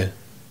 Yeah.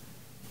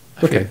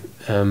 Okay.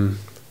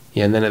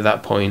 Yeah, and then at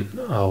that point,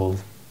 I'll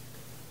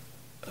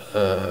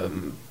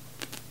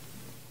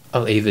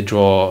either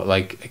draw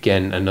like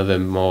again another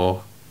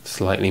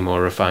slightly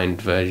more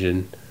refined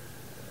version,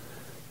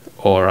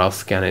 or I'll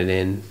scan it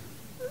in,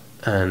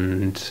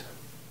 and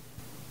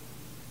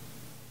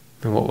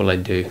what will I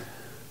do?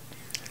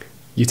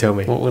 You tell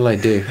me. What will I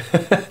do?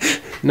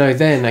 No,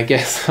 then I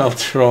guess I'll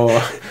draw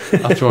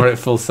it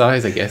full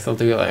size. I guess I'll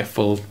do it like a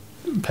full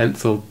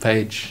pencil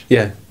page.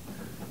 Yeah.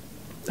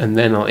 And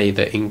then I'll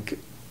either ink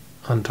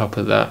on top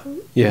of that,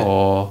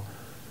 or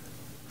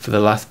for the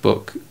last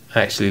book,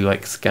 I actually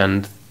like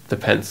scanned the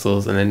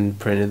pencils and then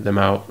printed them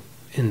out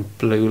in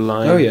blue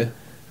line. Oh yeah. And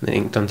then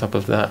inked on top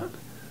of that.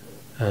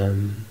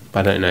 But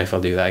I don't know if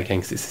I'll do that again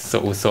because it's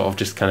sort of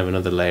just kind of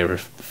another layer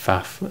of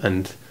faff,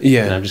 and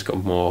then I've just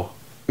got more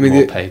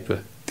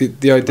paper.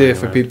 The idea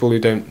for people who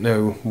don't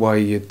know why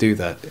you do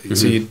that,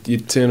 so you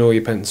turn all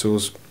your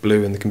pencils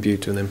blue in the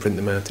computer and then print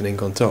them out in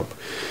ink on top,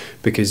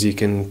 because you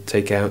can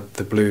take out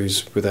the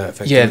blues without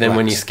affecting the then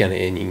when blacks. you scan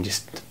it in, you can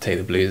just take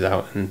the blues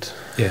out and.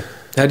 Yeah.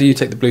 How do you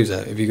take the blues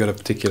out? Have you got a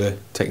particular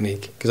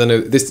technique? Because I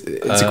know it's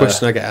a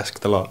question I get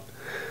asked a lot.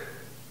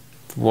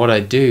 What I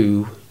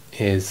do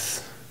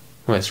is,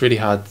 well, it's really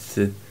hard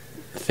to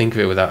think of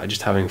it without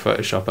just having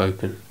Photoshop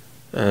open.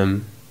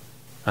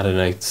 I don't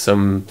know,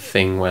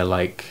 something where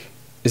like.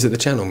 Is it the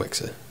channel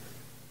mixer?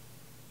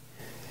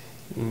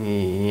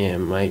 Yeah,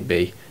 might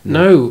be.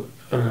 No,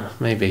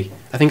 maybe.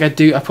 I think I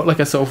do. I put like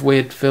a sort of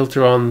weird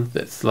filter on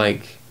that's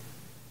like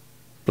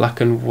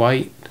black and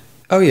white.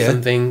 Oh yeah.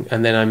 Something,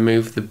 and then I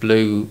move the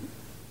blue.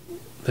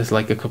 There's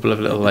like a couple of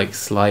little like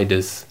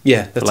sliders.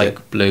 Yeah, that's for like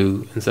it.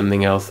 Blue and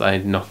something else I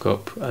knock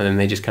up, and then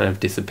they just kind of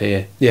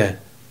disappear. Yeah.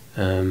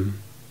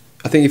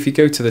 I think if you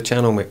go to the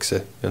channel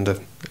mixer under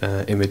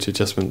image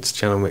adjustments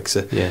channel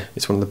mixer, Yeah.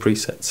 it's one of the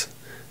presets,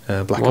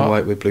 black What? and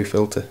white with blue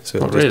filter. So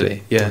it'll Oh, just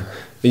really? yeah.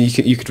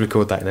 You could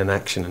record that in an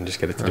action and just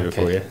get it to do it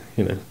for Okay. you.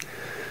 You know.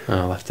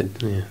 I'll have to.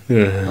 Yeah.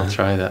 Yeah. I'll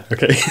try that.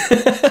 Okay.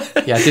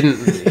 Yeah, I didn't.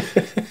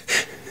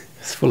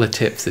 It's full of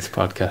tips. This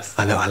podcast.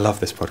 I know. I love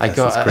this podcast. I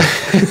got.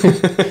 It's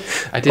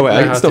great. I didn't wait,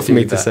 know how it's to not for do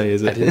me that. to say,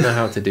 is it? I didn't know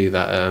how to do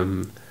that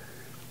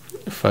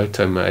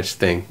photo merge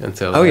thing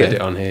until Oh, I yeah. did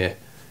it on here.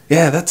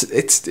 Yeah,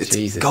 it's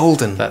Jesus,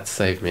 golden. That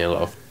saved me a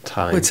lot of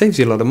time. Well, it saves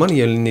you a lot of money.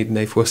 You only need an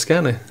A4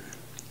 scanner.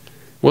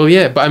 Well,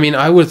 yeah, but I mean,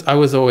 I was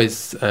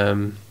always,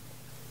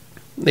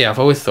 yeah, I've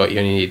always thought you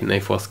only need an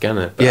A4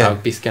 scanner, but Yeah.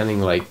 I'd be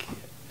scanning like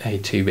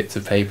two bits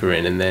of paper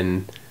in, and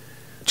then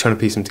Trying to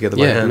piece them together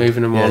by yeah, hand.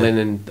 moving them all Yeah. in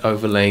and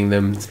overlaying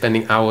them,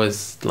 spending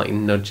hours like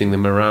nudging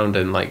them around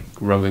and like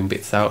rubbing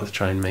bits out to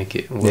try and make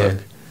it work. Yeah.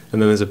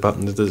 And then there's a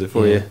button that does it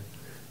for Yeah. you.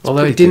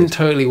 Although pretty it didn't good.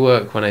 totally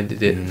work when I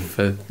did it Mm.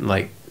 for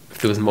like if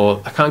there was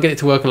more. I can't get it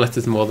to work unless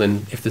there's more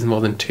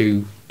than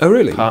two Oh,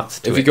 really? parts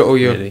to Have it. you got all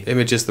your really.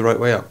 images the right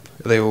way up?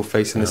 Are they all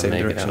facing the Oh, same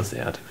maybe direction? that was it.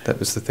 I don't That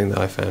was the thing that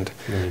I found.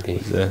 know.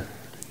 Maybe. Was,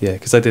 yeah,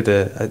 because I did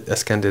I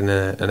scanned in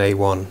an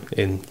A1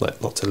 in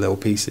like lots of little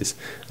pieces,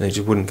 and they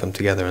just wouldn't come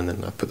together. And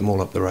then I put them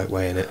all up the right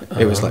way, and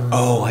it was like,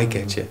 oh, I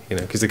get you, you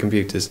know, because the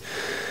computers,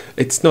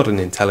 it's not an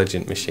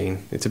intelligent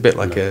machine. It's a bit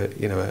like No.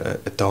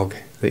 a dog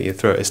that you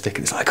throw at a stick,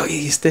 and it's like, oh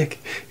yeah, your stick.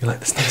 You're like,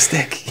 that's not a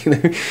stick, you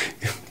know.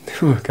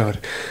 Oh god.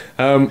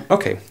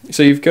 Okay,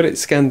 so you've got it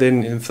scanned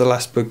in, and for the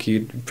last book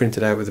you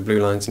printed out with the blue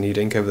lines and you'd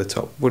ink over the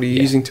top. What are you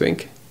Yeah. using to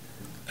ink?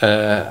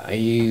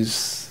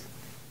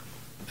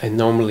 I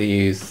normally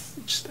use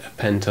just a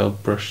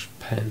Pentel brush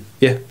pen.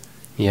 Yeah.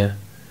 Yeah.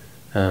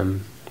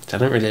 Which I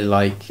don't really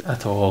like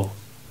at all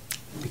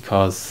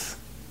because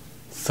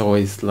it's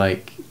always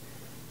like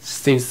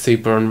seems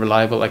super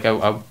unreliable. Like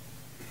I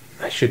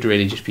should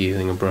really just be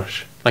using a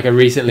brush. Like I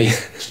recently,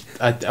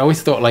 I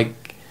always thought like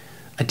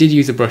I did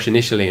use a brush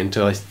initially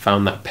until I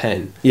found that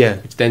pen, Yeah.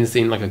 which then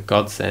seemed like a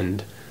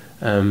godsend.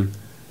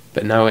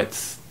 But now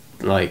it's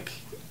like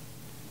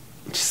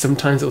just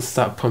sometimes it'll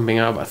start pumping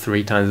out about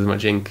 3 times as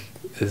much ink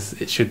as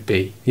it should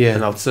be. Yeah.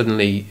 And I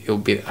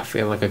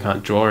feel like I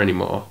can't draw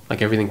anymore.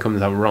 Like everything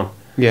comes out wrong.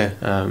 Yeah.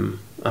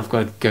 I've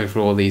got to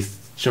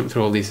jump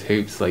through all these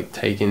hoops, like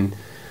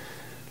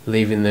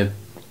leaving the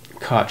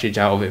cartridge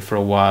out of it for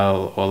a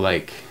while, or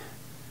like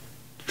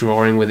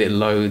drawing with it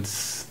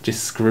loads,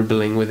 just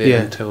scribbling with it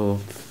Yeah.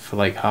 for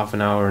like half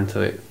an hour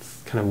until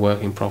it's kind of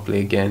working properly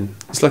again.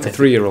 It's like a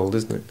 3-year-old,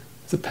 isn't it?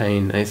 It's a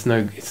pain. It's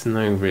not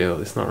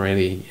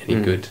really any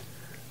Mm. good.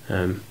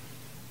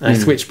 I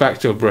Mm. switched back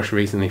to a brush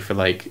recently for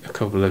like a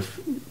couple of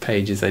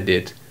pages I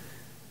did,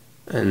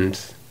 and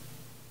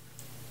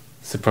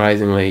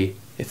surprisingly,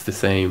 it's the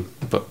same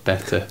but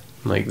better.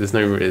 Like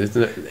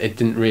it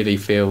didn't really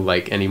feel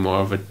like any more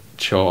of a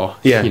chore.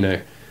 Yeah. You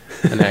know,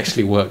 and it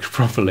actually worked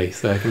properly.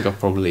 So I think I'll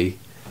probably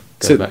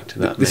go back to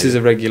that. This maybe. is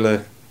a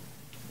regular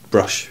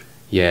brush.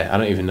 Yeah, I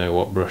don't even know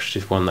what brush,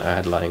 just one that I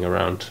had lying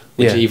around,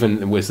 which Yeah.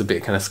 even was a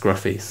bit kind of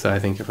scruffy. So I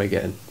think if I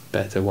get a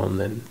better one,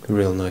 then A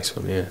real nice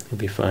one, yeah. it'll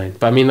be fine.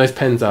 But I mean, those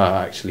pens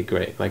are actually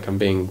great. Like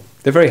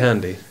They're very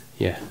handy.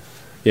 yeah.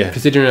 Yeah.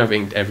 Considering I've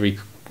inked every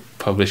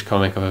published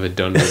comic I've ever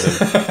done with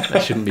them, I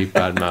shouldn't be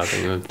bad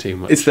mouthing them too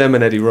much. It's them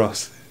and Eddie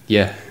Ross,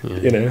 yeah.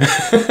 you know.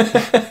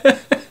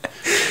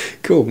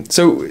 Cool.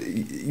 So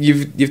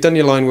you've done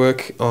your line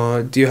work.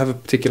 Do you have a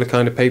particular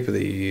kind of paper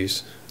that you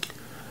use?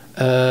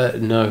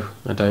 No,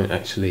 I don't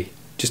actually.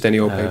 Just any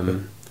old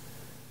paper?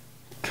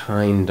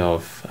 Kind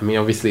of. I mean,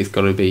 obviously, it's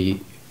got to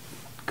be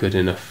good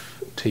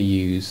enough to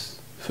use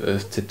for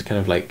us to kind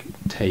of like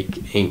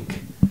take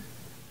ink.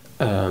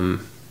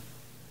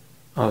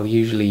 I'll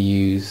usually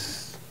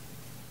use,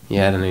 I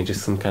don't know,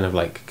 just some kind of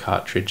like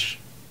cartridge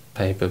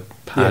paper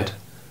pad.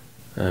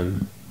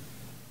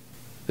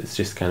 It's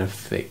just kind of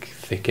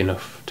thick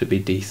enough to be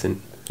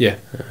decent. Yeah.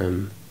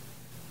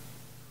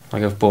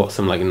 Like I've bought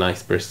some like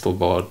nice Bristol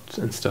board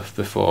and stuff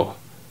before,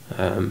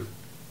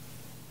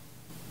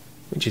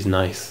 which is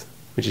nice,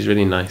 which is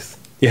really nice.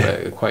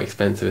 Yeah. But quite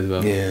expensive as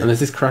well. Yeah. And there's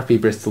this crappy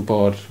Bristol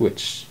board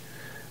which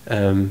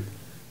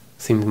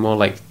seems more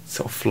like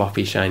sort of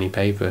floppy, shiny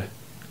paper,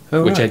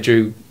 Oh, which I right.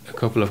 drew a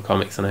couple of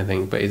comics on, I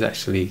think, but is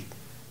actually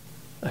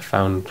I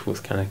found was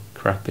kind of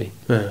crappy.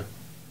 Yeah.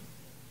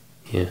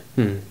 Yeah.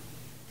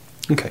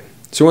 Okay.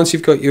 So once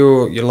you've got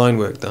your line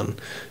work done,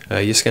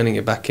 you're scanning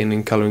it back in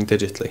and colouring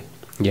digitally.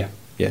 Yeah.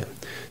 Yeah.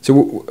 So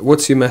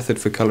what's your method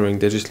for colouring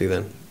digitally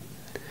then?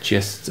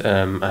 Just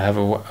I have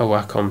a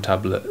Wacom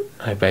tablet.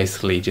 I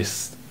basically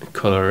just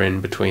colour in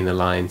between the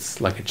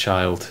lines like a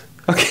child.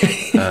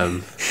 Okay.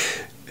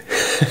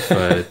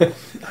 For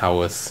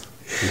hours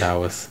and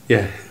hours.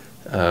 Yeah.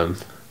 Um,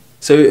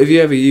 So have you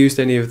ever used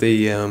any of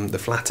the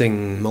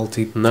flatting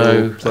multi?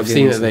 no, I've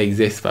seen plugins? that they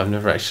exist, but I've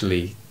never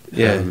actually.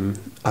 Yeah.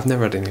 I've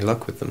never had any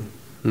luck with them.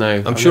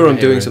 No, I'm sure I'm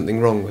doing something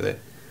wrong with it.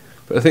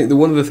 But I think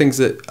one of the things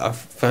that I've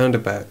found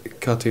about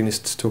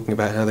cartoonists talking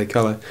about how they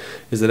colour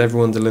is that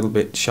everyone's a little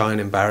bit shy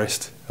and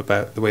embarrassed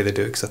about the way they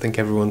do it, because I think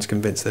everyone's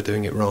convinced they're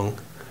doing it wrong.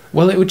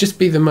 Well, it would just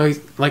be the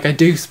most... Like, I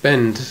do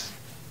spend...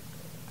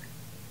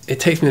 It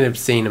takes me an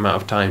obscene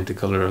amount of time to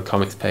colour a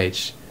comics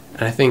page.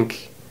 And I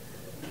think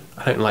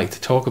I don't like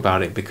to talk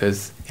about it,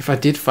 because if I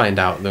did find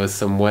out there was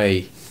some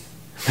way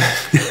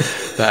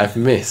that I've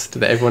missed,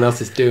 that everyone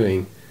else is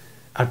doing,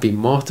 I'd be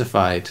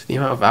mortified. The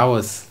amount of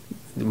hours,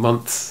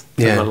 months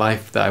of my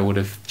life that I would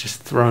have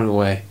just thrown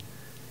away.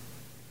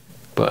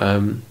 But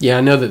yeah,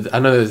 I know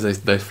there's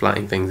those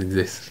flatting things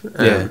exist.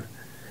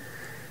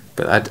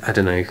 But I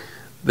don't know.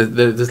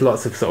 There's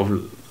lots of sort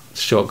of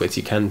shortcuts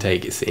you can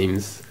take, it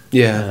seems.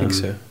 Yeah, I think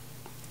so.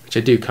 Which I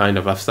do kind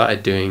of. I've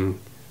started doing...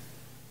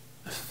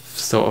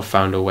 Sort of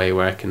found a way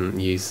where I can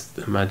use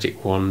the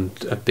magic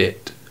wand a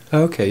bit.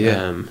 Oh, okay,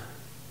 yeah.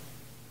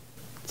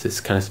 To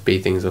just kind of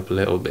speed things up a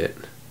little bit.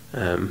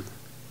 But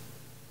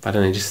I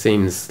don't know, it just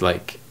seems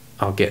like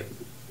I'll get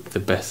the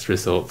best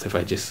results if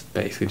I just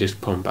basically just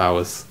pump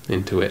hours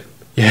into it.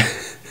 Yeah.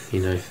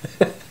 You know.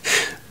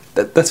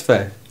 That's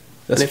fair.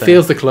 And it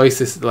feels the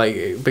closest,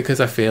 like,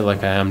 because I feel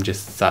like I am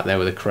just sat there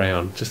with a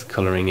crayon, just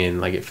colouring in,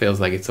 like, it feels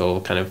like it's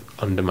all kind of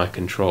under my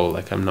control,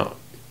 like I'm not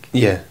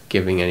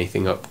giving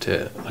anything up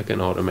to, like,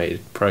 an automated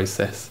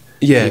process.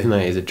 Yeah. Even though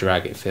it is a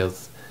drag, I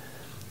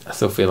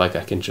still feel like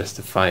I can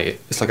justify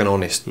it. It's like an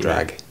honest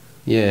drag.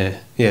 Yeah.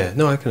 Yeah,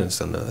 no, I can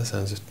understand that.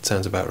 That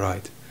sounds about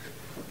right.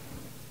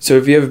 So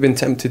have you ever been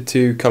tempted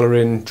to colour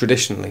in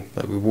traditionally,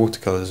 like with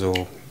watercolours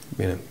or,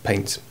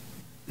 paints?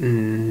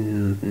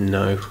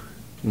 No.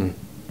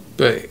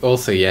 But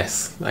also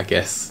yes, I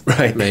guess.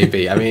 Right.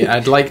 Maybe. I mean,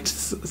 I'd like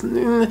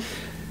to...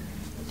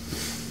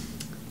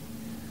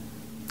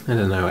 I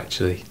don't know,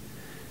 actually.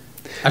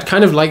 I'd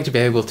kind of like to be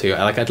able to.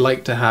 I'd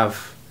like to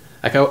have...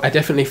 Like, I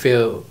definitely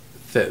feel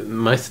that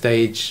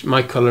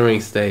my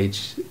colouring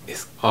stage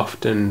is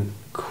often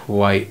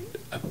quite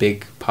a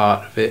big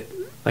part of it.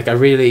 Like,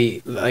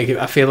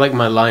 I feel like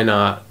my line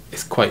art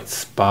is quite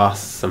sparse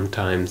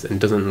sometimes and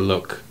doesn't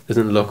look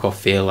or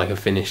feel like a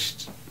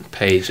finished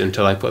page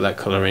until I put that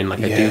colour in.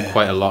 Like, I do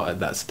quite a lot at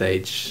that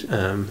stage.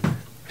 And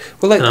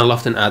I'll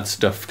often add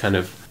stuff kind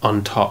of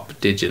on top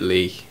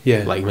digitally.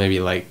 Yeah. Like, maybe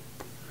like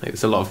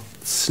there's a lot of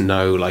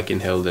snow, like in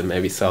Hilda,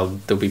 maybe, so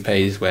there'll be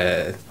pages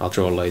where I'll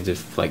draw loads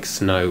of like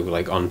snow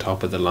like on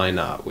top of the line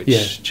art,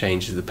 which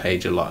changes the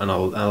page a lot, and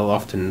I'll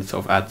often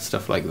sort of add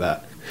stuff like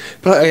that.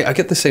 But I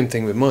get the same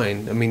thing with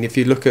mine. I mean, if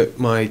you look at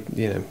my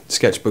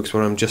sketchbooks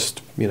where I'm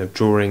just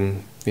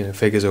drawing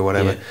figures or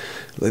whatever,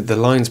 the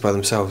lines by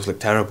themselves look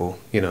terrible.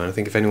 And I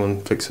think if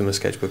anyone flicks on my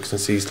sketchbooks and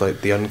sees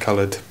like the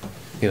uncoloured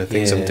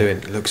things I'm doing,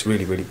 it looks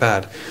really, really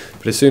bad.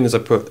 But as soon as I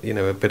put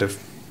a bit of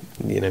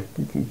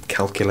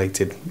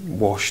calculated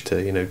wash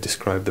to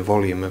describe the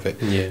volume of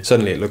it,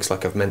 suddenly it looks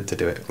like I've meant to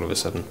do it all of a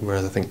sudden.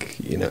 Whereas I think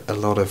a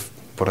lot of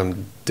what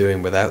I'm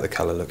doing without the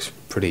colour looks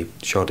pretty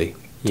shoddy,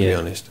 to be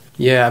honest.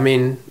 Yeah, I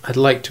mean, I'd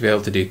like to be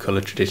able to do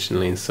colour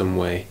traditionally in some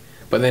way,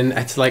 but then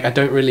it's like I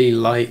don't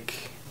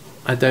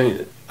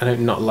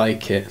not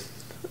like it.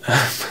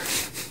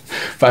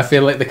 But I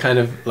feel like the kind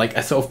of like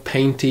a sort of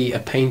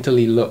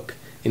painterly look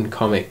in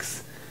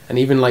comics, and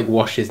even like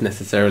washes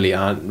necessarily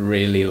aren't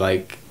really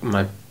like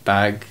my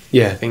bag.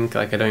 I think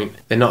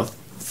they're not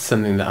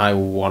something that I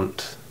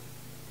want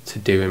to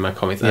do in my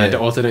comics, and I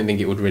also don't think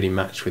it would really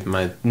match with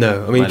my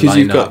because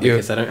you've got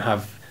because I don't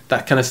have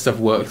that kind of stuff.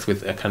 Works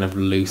with a kind of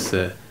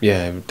looser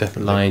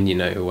line,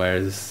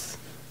 whereas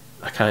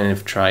I kind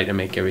of try to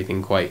make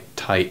everything quite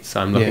tight,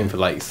 so I'm looking for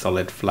like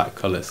solid flat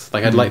colours.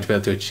 Like I'd like to be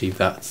able to achieve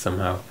that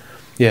somehow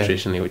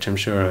traditionally, which I'm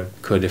sure I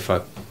could if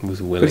I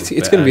was willing. But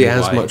it's going to be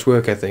as much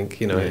work, I think.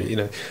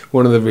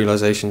 One of the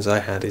realizations I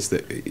had is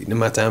that no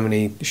matter how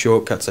many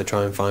shortcuts I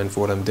try and find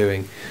for what I'm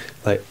doing,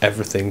 like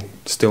everything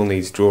still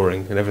needs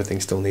drawing and everything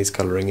still needs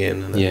colouring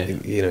in, and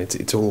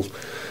it's all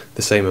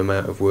the same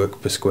amount of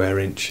work per square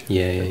inch at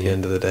the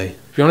end of the day.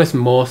 To be honest,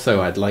 more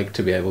so I'd like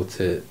to be able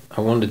to...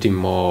 I want to do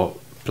more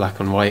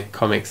black and white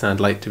comics, and I'd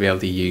like to be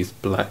able to use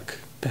black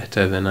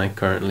better than I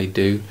currently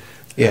do.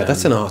 Yeah,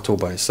 that's an art all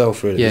by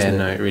itself, really, isn't it?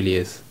 Yeah, no, it really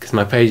is. Because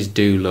my pages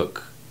do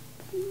look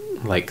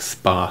like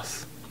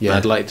sparse. Yeah.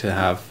 I'd like to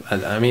have...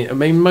 I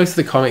mean, most of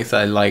the comics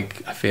that I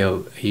like, I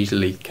feel, are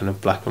usually kind of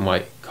black and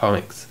white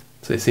comics.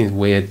 So it seems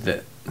weird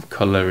that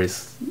colour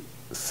is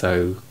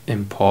so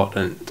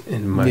important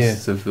in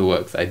most of the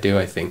work that I do,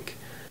 I think.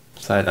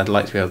 So I'd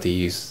like to be able to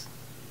use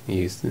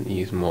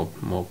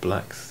more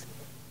blacks.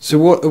 So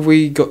what have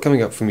we got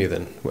coming up from you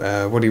then?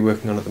 What are you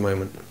working on at the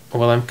moment?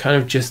 Well, I'm kind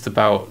of just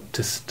about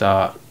to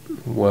start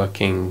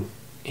working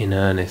in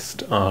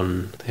earnest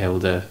on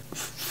Hilda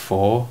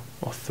 4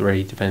 or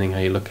 3, depending how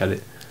you look at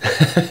it.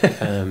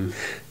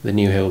 The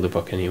new Hilda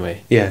book,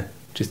 anyway. Yeah.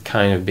 Just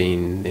kind of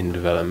been in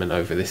development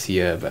over this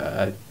year,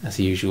 but as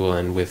usual,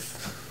 and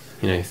with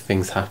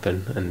things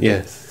happen, and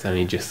it's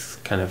only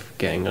just kind of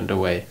getting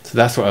underway. So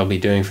that's what I'll be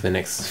doing for the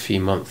next few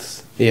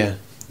months. Yeah.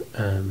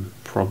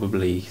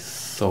 Probably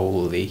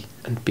solely,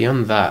 and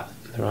beyond that,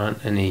 there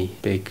aren't any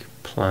big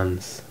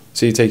plans.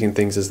 So you're taking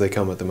things as they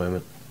come at the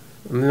moment?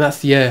 I mean,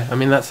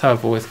 that's how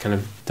I've always kind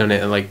of done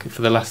it. Like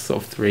for the last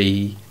sort of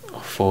 3 or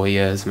 4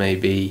 years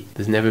maybe.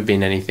 There's never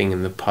been anything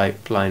in the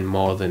pipeline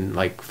more than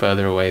like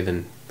further away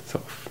than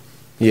sort of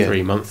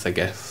 3 months, I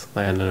guess.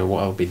 Like, I don't know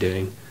what I'll be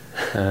doing.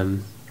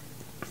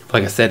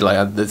 Like I said,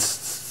 like there's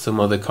some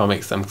other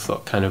comics I'm sort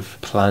of kind of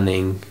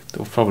planning.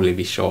 They'll probably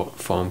be short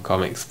form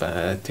comics,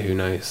 but who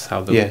knows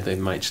how they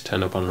might just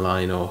turn up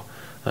online, or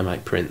I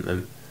might print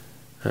them.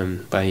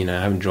 But you know,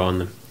 I haven't drawn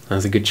them.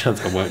 There's a good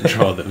chance I won't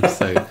draw them,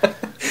 so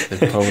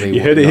they probably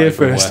you heard it here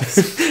first.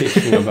 Worth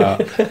speaking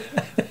about.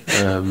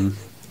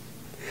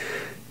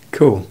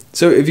 Cool.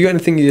 So, have you got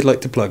anything you'd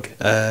like to plug?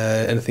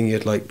 Anything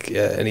you'd like?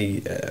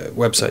 Any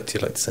websites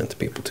you'd like to send to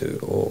people to,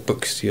 or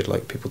books you'd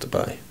like people to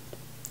buy?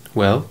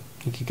 Well,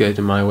 you could go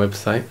to my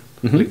website,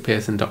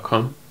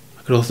 lukepearson.com.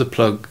 I could also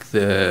plug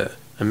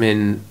I'm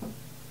in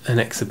an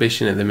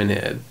exhibition at the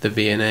minute at the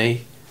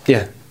V&A.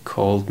 Yeah.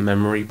 Called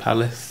Memory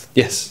Palace.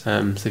 Yes.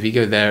 So if you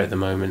go there at the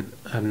moment,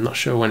 I'm not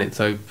sure when it's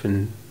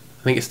open.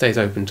 I think it stays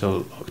open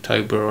till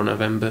October or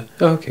November.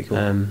 Oh, okay, cool.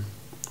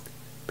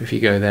 But if you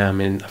go there,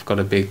 I've got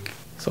a big,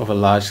 sort of a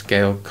large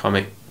scale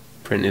comic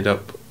printed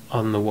up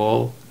on the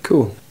wall.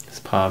 Cool. It's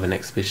part of an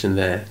exhibition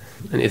there,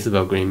 and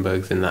Isabel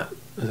Greenberg's in that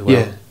as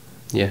well.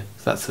 Yeah,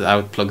 so I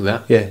would plug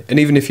that. Yeah, and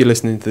even if you're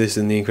listening to this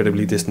in the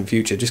incredibly distant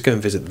future, just go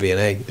and visit the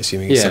V&A,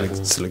 assuming it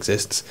still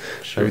exists.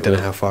 Sure, we don't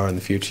know how far in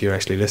the future you're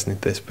actually listening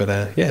to this, but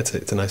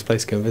it's a nice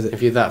place to go and visit.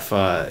 If you're that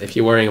far, if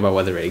you're worrying about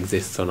whether it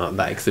exists or not,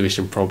 that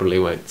exhibition probably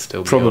won't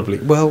still be Probably.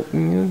 on. Well,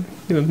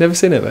 never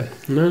say never.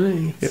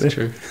 No, it's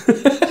true.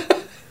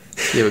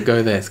 Yeah, but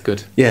go there, it's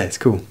good. Yeah, it's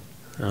cool.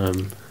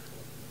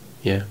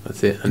 Yeah,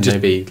 that's it. And just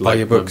maybe buy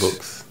your books. My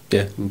books.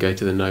 Yeah. You can go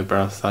to the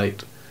Nobrow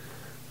site,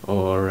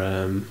 or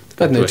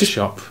go to a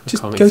shop.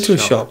 Just go to a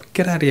shop.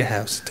 Get out of your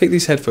house. Take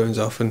these headphones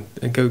off and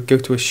go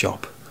to a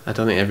shop. I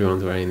don't think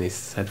everyone's wearing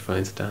these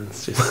headphones, Dan.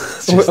 It's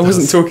just I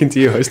wasn't talking to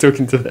you. I was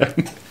talking to them.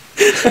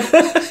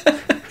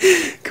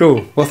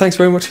 Cool. Well, thanks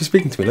very much for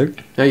speaking to me, Luke.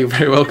 No, you're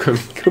very welcome.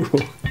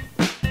 Cool.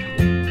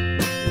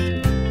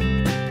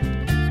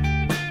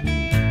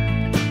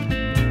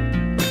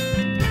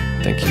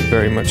 Thank you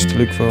very much to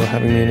Luke for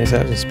having me in his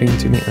house and speaking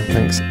to me, and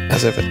thanks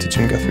as ever to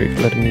Jim Guthrie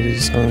for letting me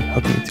use his song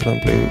Hug Me Till I'm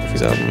Blue of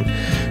his album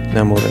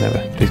Now More Than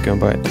Ever. Please go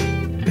and buy it.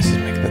 This is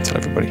Make Them Tell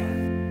Everybody.